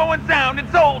 kids, the #1 sound in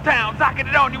Soul Town. Socking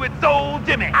it on you with Soul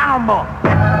Jimmy. Alma.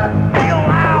 Real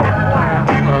loud, wild.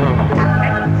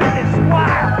 And it's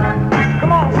wild.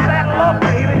 Come on, saddle up,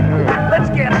 baby. Let's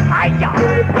get higher.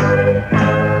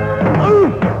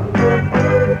 Ooh.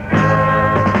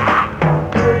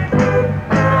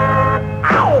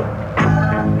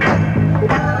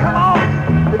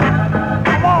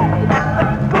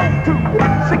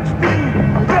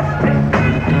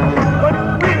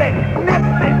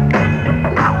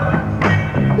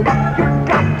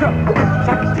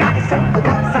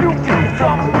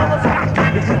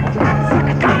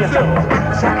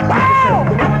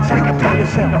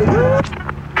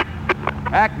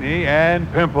 Acne and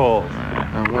pimples.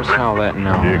 What's all that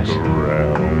noise? Stick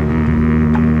around.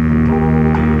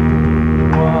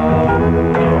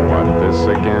 What, this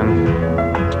again?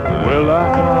 Well,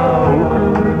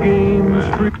 poker games.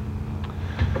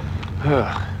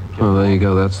 Well, there you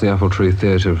go. That's the Apple Tree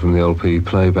Theatre from the LP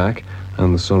Playback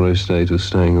and The Sorry State of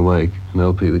Staying Awake, an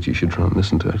LP that you should try and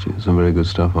listen to, actually. There's some very good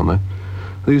stuff on there.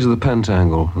 These are the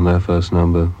Pentangle, and their first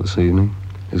number this evening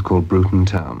is called Bruton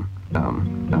Town.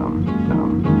 Down, down,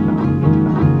 down, down.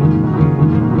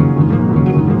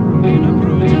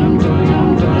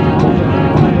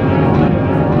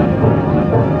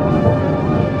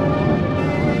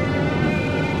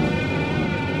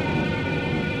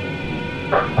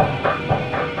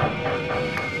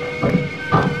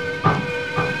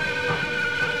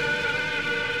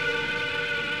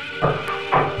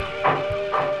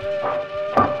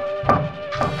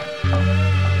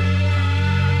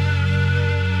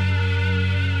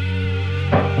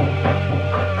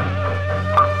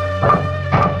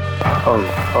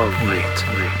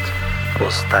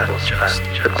 Was that just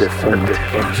a definitive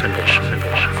definition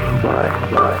of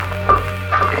life?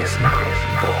 Is it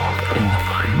all in the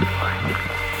mind?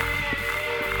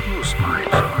 Whose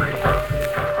mind?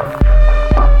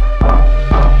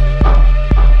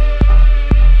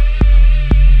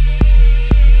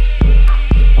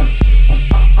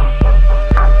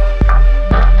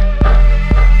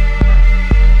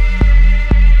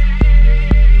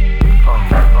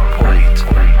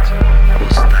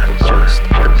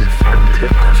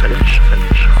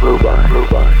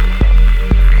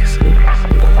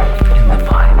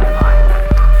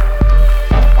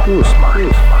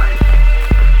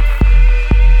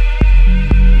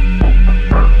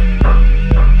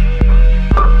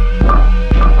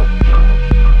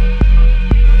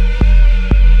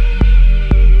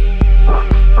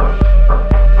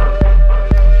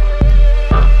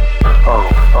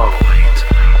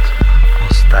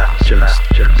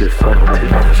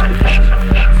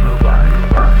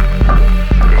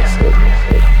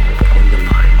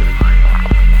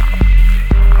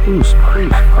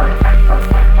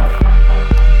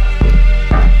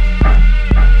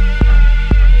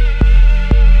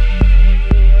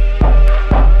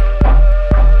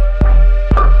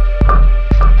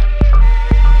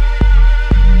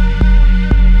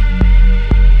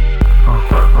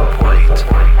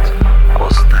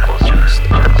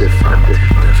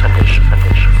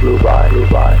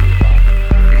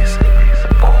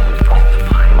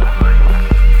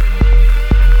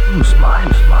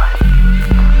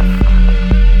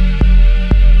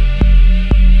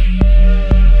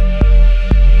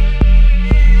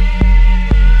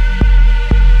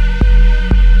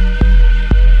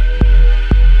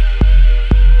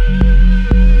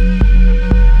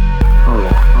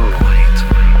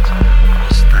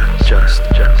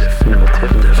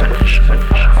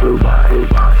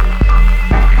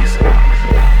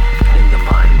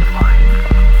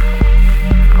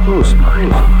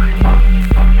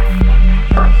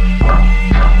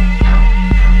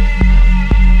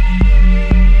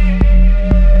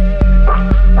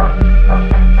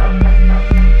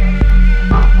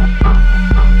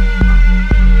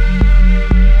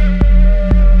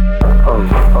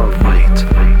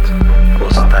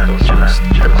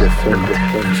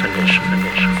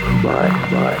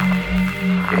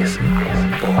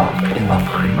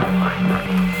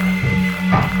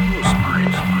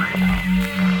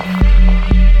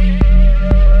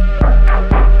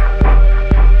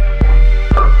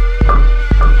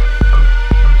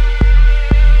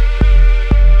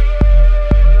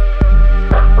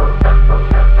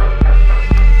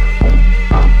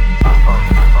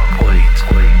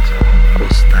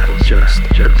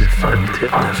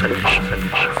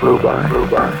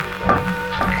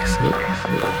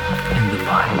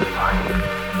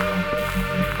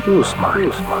 Whose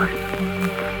mind?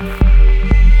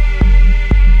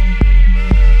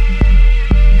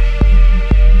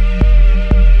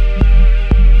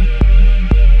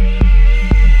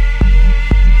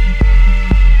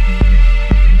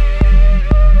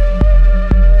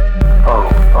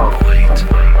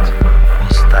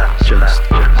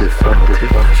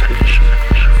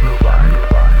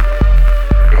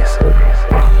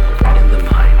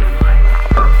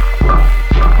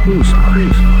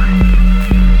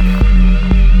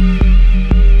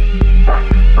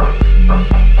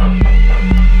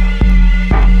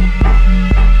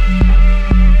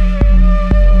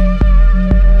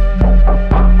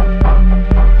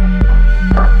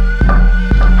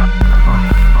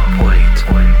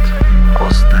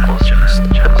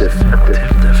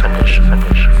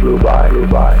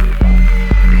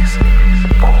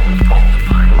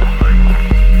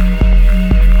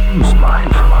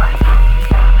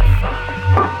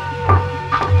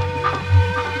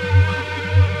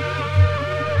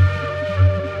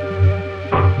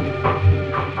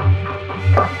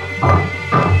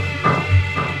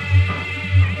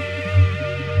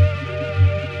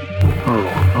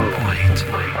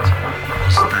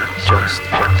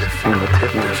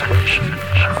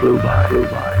 Flew by.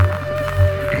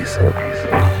 Is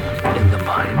it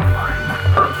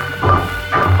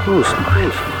course not.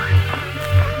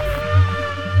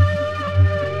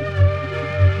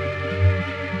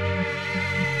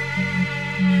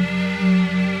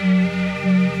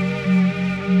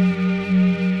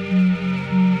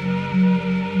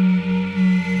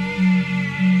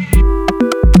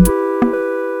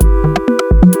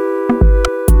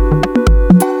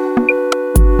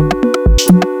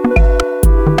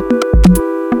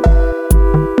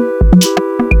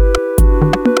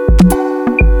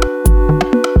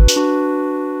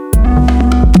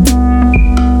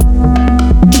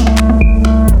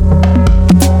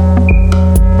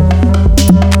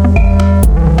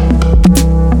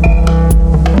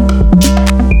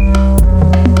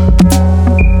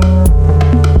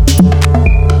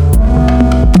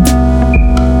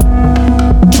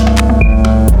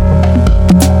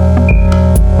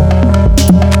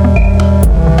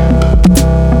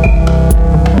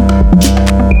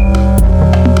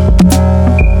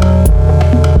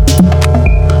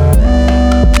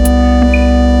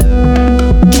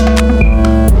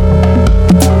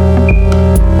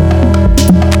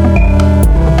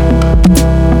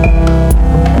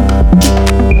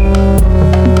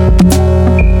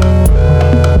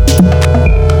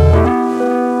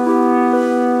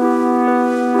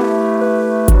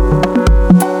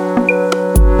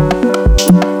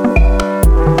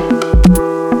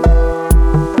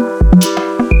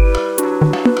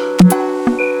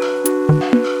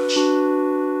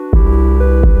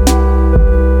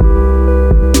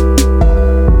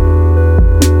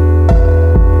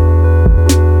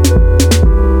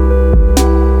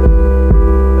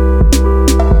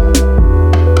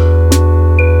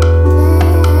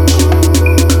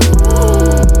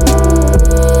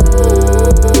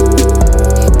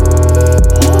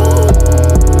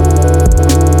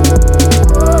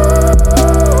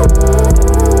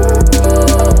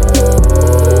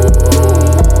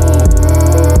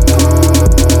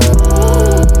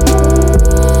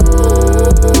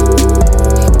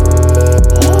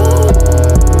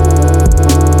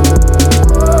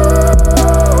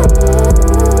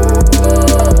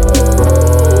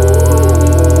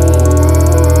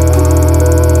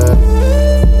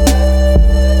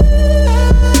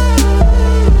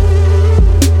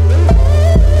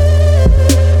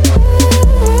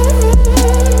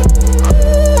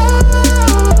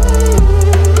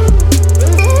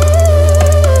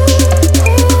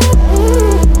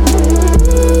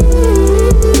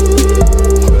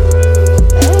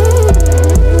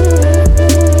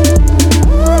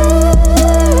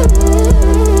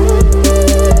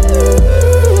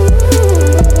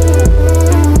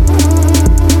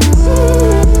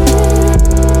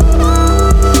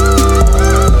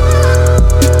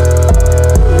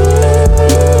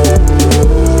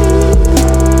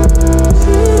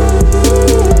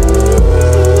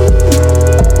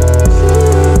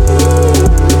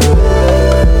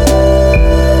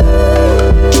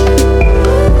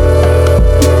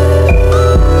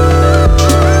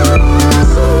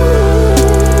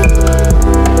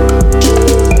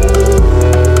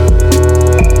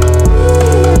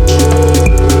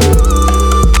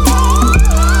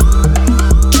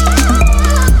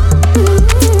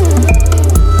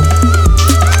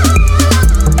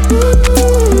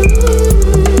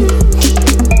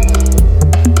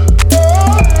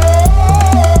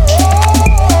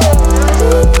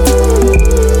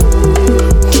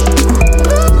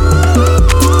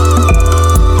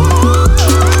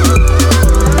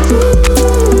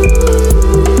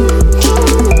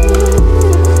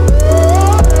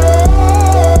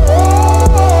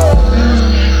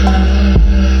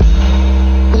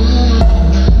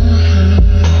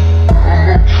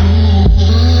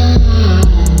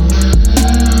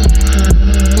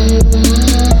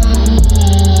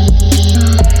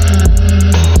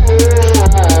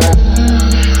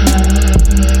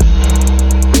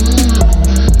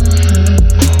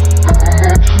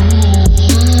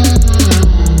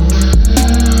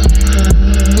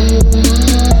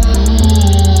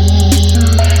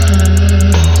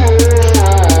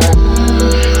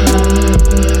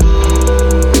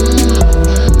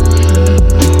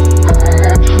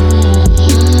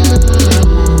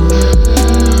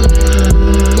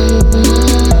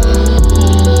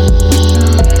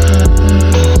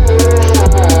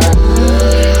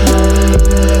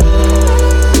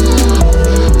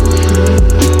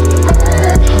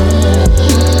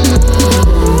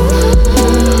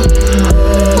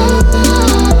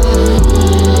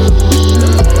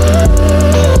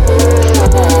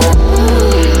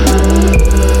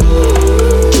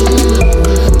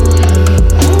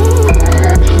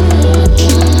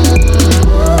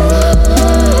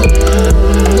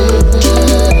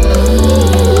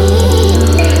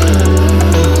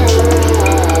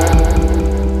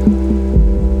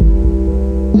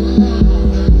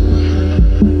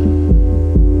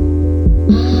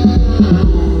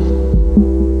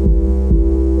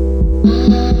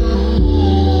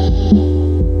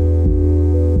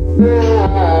 Get